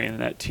carrying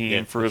that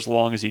team for as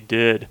long as he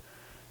did.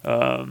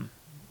 I'm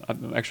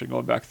actually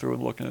going back through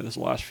and looking at his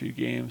last few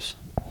games.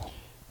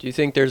 Do you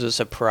think there's a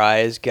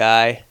surprise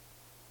guy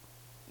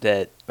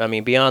that,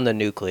 beyond the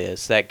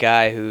nucleus, that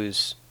guy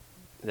who's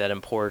that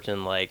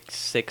important, like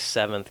 6th,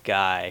 7th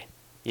guy,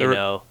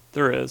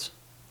 There is.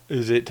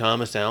 Is it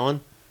Thomas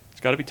Allen? It's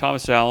got to be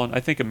Thomas Allen. I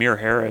think Amir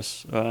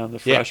Harris, the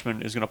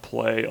freshman, is going to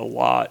play a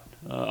lot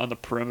on the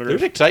perimeter.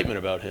 There's excitement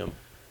about him.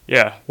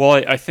 Yeah. Well,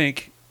 I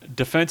think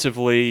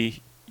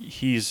defensively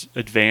he's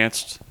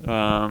advanced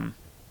from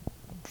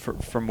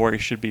where he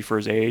should be for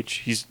his age.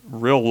 He's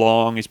real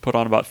long. He's put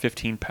on about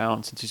 15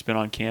 pounds since he's been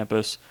on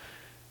campus.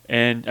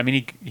 And,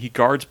 he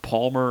guards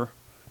Palmer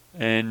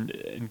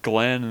and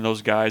Glenn and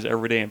those guys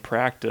every day in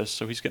practice,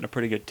 so he's getting a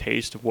pretty good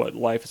taste of what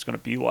life is going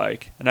to be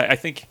like. And I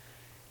think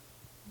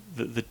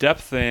the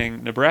depth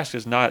thing, Nebraska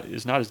is not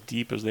as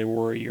deep as they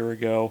were a year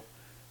ago.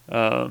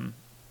 And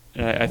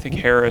I think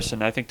Harris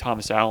and I think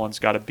Thomas Allen's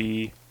got to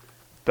be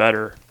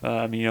better.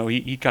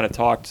 He kind of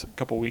talked a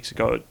couple weeks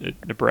ago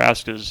at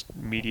Nebraska's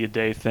media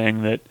day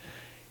thing that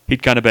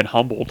he'd kind of been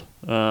humbled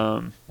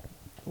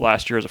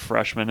last year as a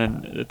freshman,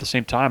 and at the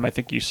same time, I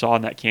think you saw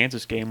in that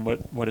Kansas game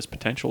what his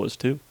potential is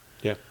too.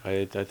 Yeah,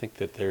 I think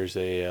that there's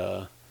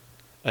an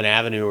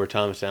avenue where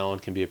Thomas Allen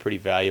can be a pretty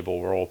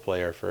valuable role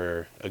player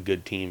for a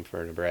good team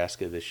for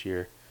Nebraska this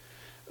year.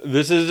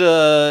 This is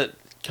a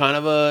kind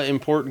of a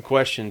important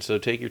question, so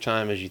take your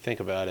time as you think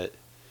about it.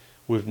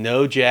 With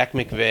no Jack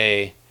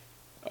McVay,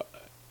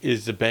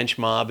 is the bench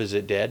mob, is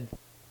it dead?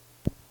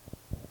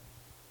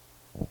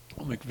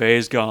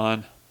 McVay's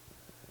gone.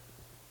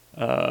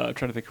 I'm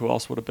trying to think who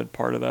else would have been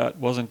part of that.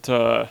 Wasn't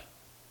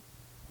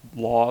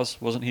Laws?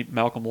 Wasn't he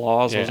Malcolm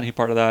Laws? Yeah. Wasn't he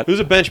part of that? It was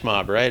a bench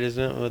mob, right?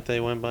 Isn't that what they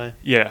went by?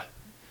 Yeah.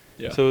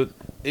 Yeah. So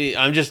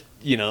I'm just,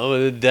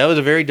 that was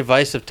a very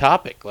divisive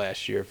topic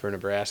last year for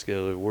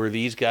Nebraska. Were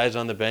these guys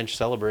on the bench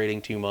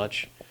celebrating too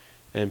much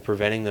and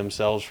preventing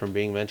themselves from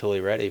being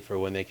mentally ready for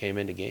when they came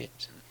into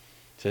games?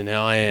 So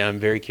now I'm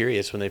very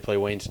curious when they play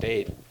Wayne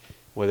State,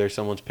 whether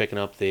someone's picking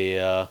up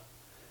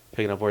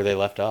where they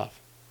left off.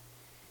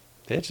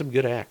 They had some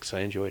good acts.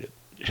 I enjoyed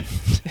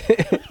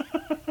it.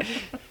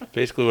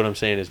 Basically what I'm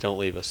saying is don't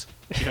leave us.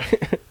 Yeah.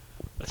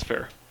 That's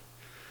fair.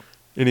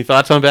 Any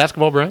thoughts on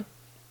basketball, Brian?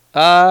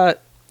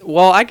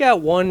 Well, I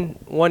got one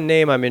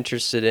name I'm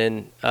interested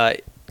in,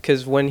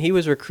 because when he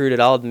was recruited,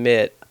 I'll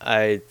admit,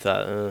 I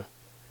thought,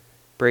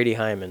 Brady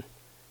Hyman.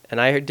 And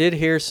I did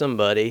hear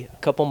somebody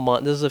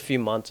this is a few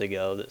months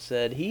ago, that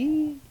said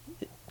he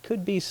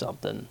could be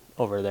something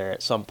over there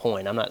at some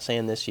point. I'm not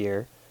saying this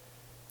year,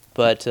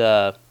 but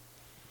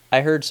I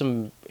heard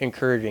some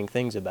encouraging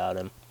things about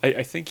him.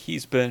 I think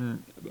he's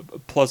been a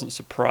pleasant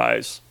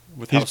surprise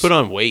with He's put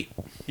on weight.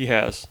 He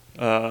has.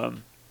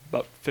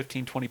 About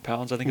 15, 20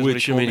 pounds, I think.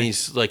 Which,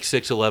 he's like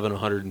 6'11",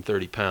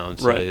 130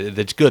 pounds. Right.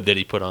 That's good that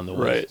he put on the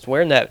weight. Right. He's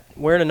wearing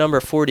a number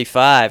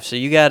 45, so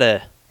you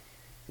gotta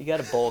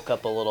bulk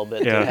up a little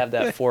bit to have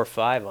that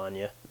 4.5 on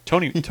you.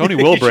 Tony should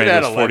Wilbrand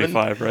add was 11.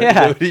 45, right? Yeah. Is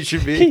that what he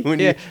should be?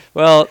 Yeah.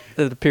 Well,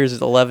 it appears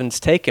that 11's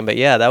taken, but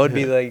yeah, that would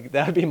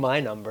be my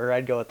number.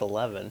 I'd go with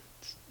 11.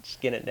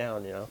 Skin it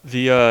down,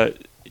 The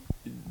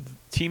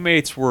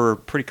teammates were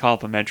pretty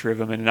complimentary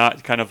of him and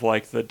not kind of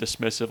like the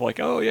dismissive, like,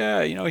 oh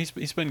yeah,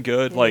 he's been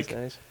good. Yeah, like, that's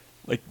nice.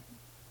 like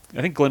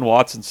I think Glenn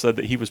Watson said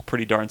that he was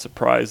pretty darn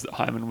surprised that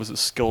Hyman was as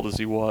skilled as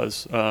he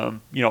was. I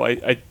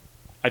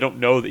don't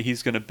know that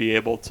he's going to be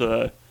able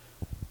to,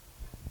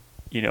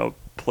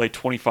 play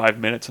 25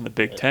 minutes in the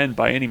Big Ten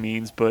by any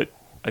means, but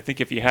I think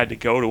if you had to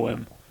go to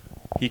him,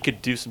 he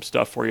could do some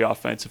stuff for you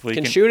offensively.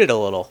 He can shoot it a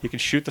little. He can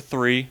shoot the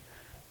three.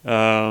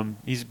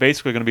 He's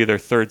basically going to be their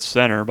third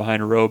center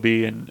behind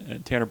Roby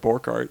and Tanner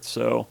Borkart.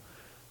 So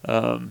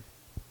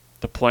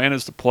the plan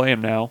is to play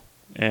him now.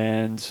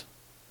 And,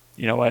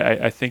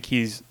 I think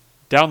he's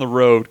down the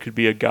road could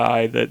be a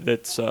guy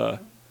that's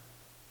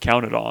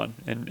counted on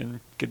and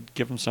could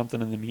give him something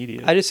in the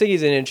media. I just think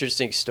he's an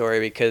interesting story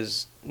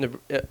because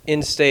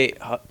in-state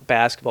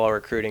basketball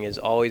recruiting has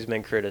always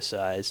been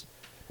criticized.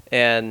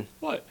 And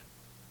What?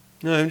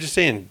 No, I'm just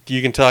saying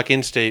you can talk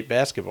in-state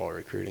basketball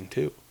recruiting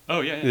too.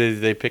 Oh, yeah.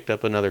 They picked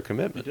up another They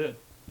commitment. did.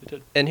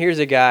 and here's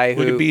a guy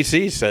who Look at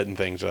BC setting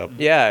things up.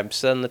 Yeah, I'm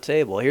setting the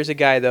table. Here's a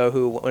guy though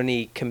who, when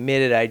he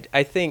committed,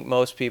 I think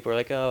most people are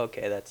like, oh,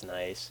 okay, that's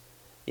nice,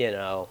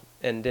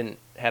 and didn't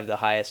have the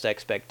highest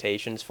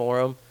expectations for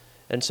him.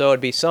 And so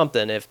it'd be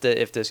something if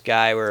this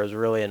guy was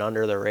really an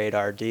under the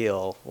radar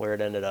deal where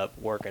it ended up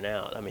working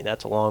out. I mean,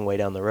 that's a long way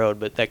down the road,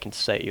 but that can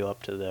set you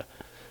up to the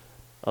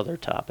other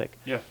topic.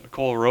 Yeah,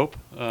 Nicole Rope.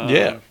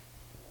 Yeah.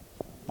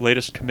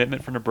 Latest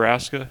commitment for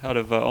Nebraska out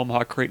of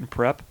Omaha Creighton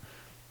Prep.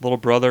 Little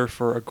brother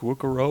for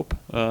Aguka Rope,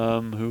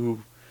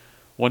 who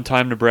one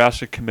time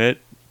Nebraska commit,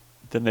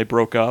 then they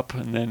broke up,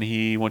 and then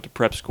he went to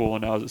prep school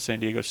and now is at San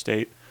Diego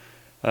State.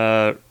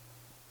 Kind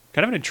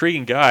of an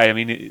intriguing guy. I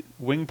mean,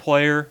 wing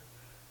player,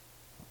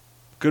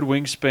 good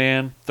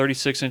wingspan,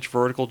 36-inch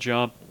vertical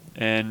jump,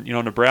 and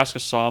Nebraska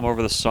saw him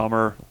over the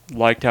summer,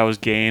 liked how his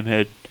game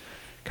had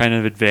kind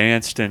of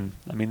advanced, and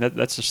I mean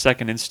that's the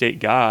second in-state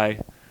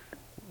guy,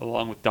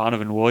 along with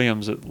Donovan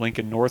Williams at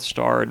Lincoln North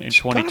Star in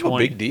 2020. Kind of a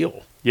big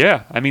deal.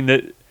 Yeah, I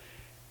mean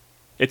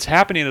it's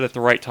happening at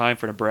the right time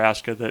for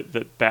Nebraska.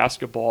 That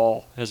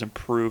basketball has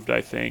improved,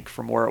 I think,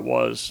 from where it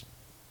was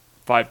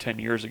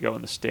 5-10 years ago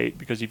in the state,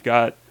 because you've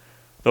got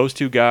those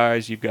two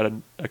guys, you've got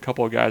a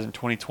couple of guys in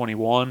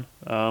 2021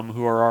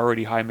 who are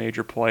already high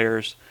major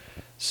players.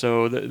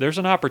 So there's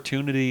an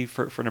opportunity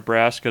for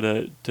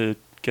Nebraska to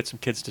get some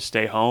kids to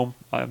stay home.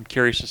 I'm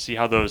curious to see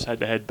how those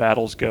head-to-head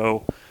battles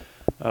go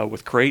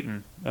with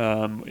Creighton,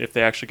 if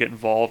they actually get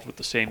involved with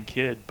the same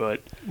kid.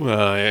 But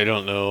Well, I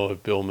don't know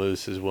if Bill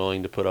Moose is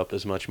willing to put up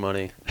as much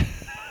money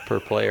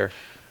per player,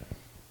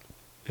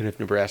 and if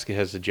Nebraska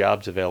has the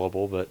jobs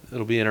available. But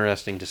it'll be an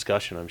interesting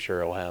discussion. I'm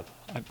sure it'll have.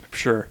 I'm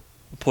sure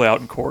it'll play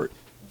out in court.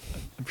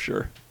 I'm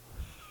sure.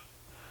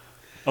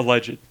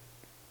 Alleged.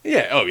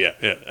 Yeah. Oh, yeah.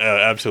 Yeah.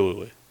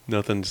 Absolutely.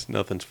 Nothing's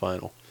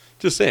final.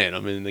 Just saying. I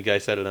mean, the guy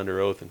said it under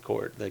oath in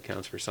court. That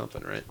counts for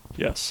something, right?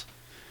 Yes.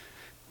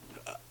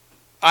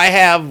 I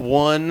have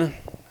one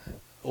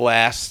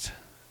last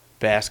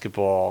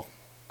basketball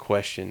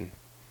question.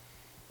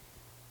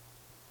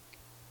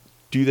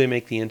 Do they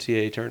make the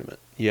NCAA tournament?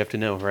 You have to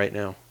know right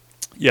now.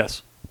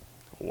 Yes.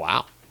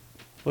 Wow.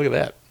 Look at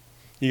that.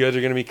 You guys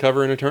are going to be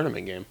covering a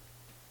tournament game.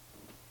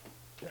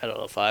 I don't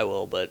know if I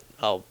will, but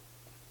I'll.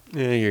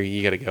 Yeah,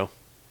 you got to go.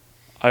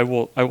 I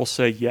will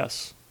say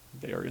yes.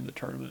 They are in the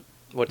tournament.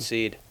 What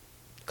seed?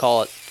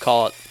 Call it.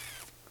 Call it.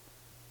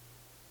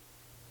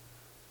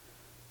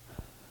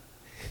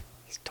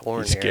 He's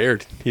torn. He's here.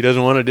 scared. He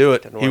doesn't want to do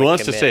it. Doesn't He wanna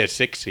wants to commit. say a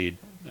 6 seed.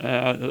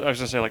 I was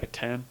gonna say like a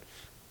 10.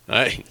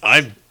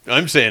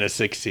 I'm saying a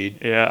 6 seed.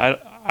 Yeah,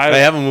 I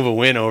have them move a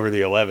win over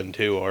the 11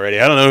 too already.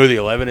 I don't know who the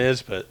 11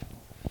 is, but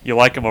you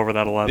like them over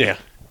that 11. yeah,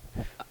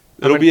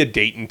 it'll be a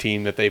Dayton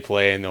team that they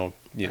play, and they'll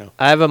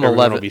I have them everyone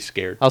 11. will be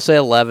scared. I'll say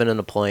 11 in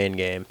a playing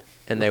game,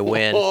 and they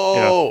win.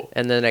 Oh,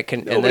 And then it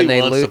can. And nobody then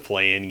they wants lose. to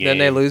play in game. Then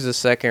they lose the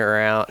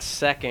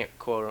second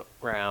quote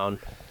round.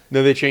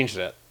 No, they changed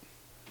that.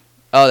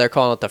 Oh, they're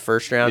calling it the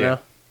first round Yeah. now.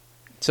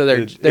 So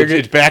they're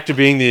It's back to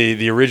being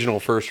the original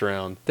first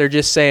round. they're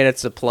just saying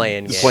it's the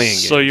playing The game. playing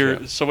So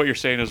games, so what you're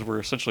saying is we're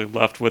essentially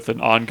left with an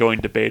ongoing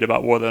debate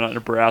about whether or not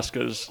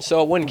Nebraska's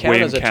So it wouldn't count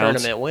win as a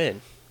counts. tournament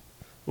win.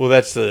 Well,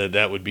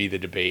 that would be the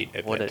debate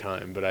at Would that it?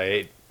 time.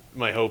 But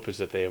my hope is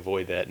that they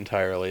avoid that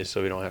entirely,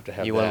 so we don't have to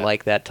have. You that. wouldn't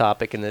like that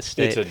topic in this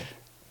state. It's an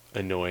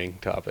annoying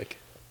topic.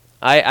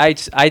 I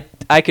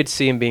could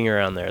see him being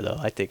around there though.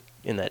 I think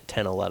in that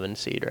 10-11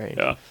 seed range.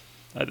 Yeah,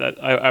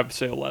 I would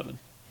say 11.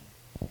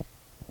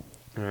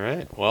 All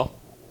right. Well,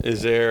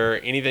 is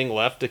there anything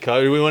left to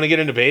cover? Do we want to get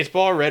into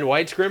baseball?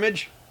 Red-white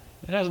scrimmage?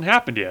 It hasn't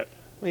happened yet.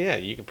 Well, yeah,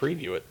 you can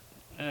preview it.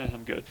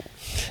 I'm good.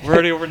 We're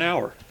already over an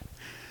hour.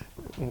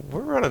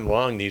 We're running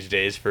long these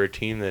days for a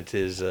team that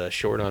is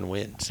short on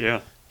wins. Yeah.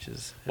 Which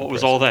is What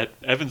was impressive. all that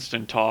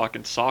Evanston talk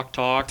and sock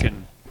talk,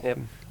 and Yep.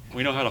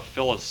 we know how to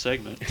fill a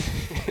segment.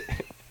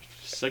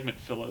 Segment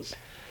fillers.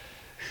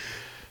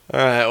 All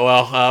right.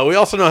 Well, we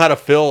also know how to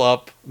fill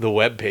up the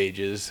web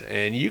pages,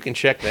 and you can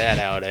check that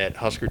out at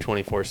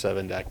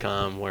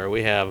Husker247.com, where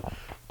we have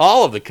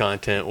all of the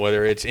content,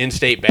 whether it's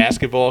in-state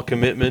basketball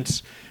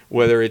commitments,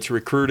 whether it's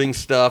recruiting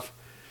stuff,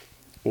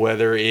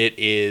 whether it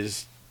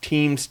is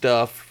team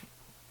stuff,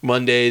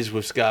 Mondays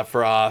with Scott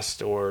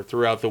Frost, or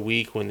throughout the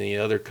week when the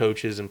other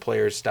coaches and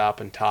players stop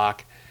and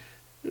talk.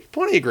 There's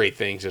plenty of great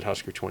things at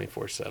Husker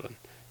 24/7.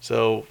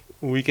 So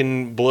we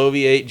can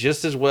bloviate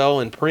just as well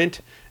in print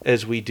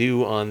as we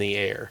do on the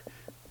air.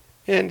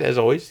 And as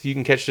always, you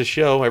can catch the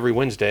show every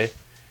Wednesday,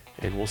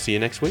 and we'll see you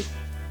next week.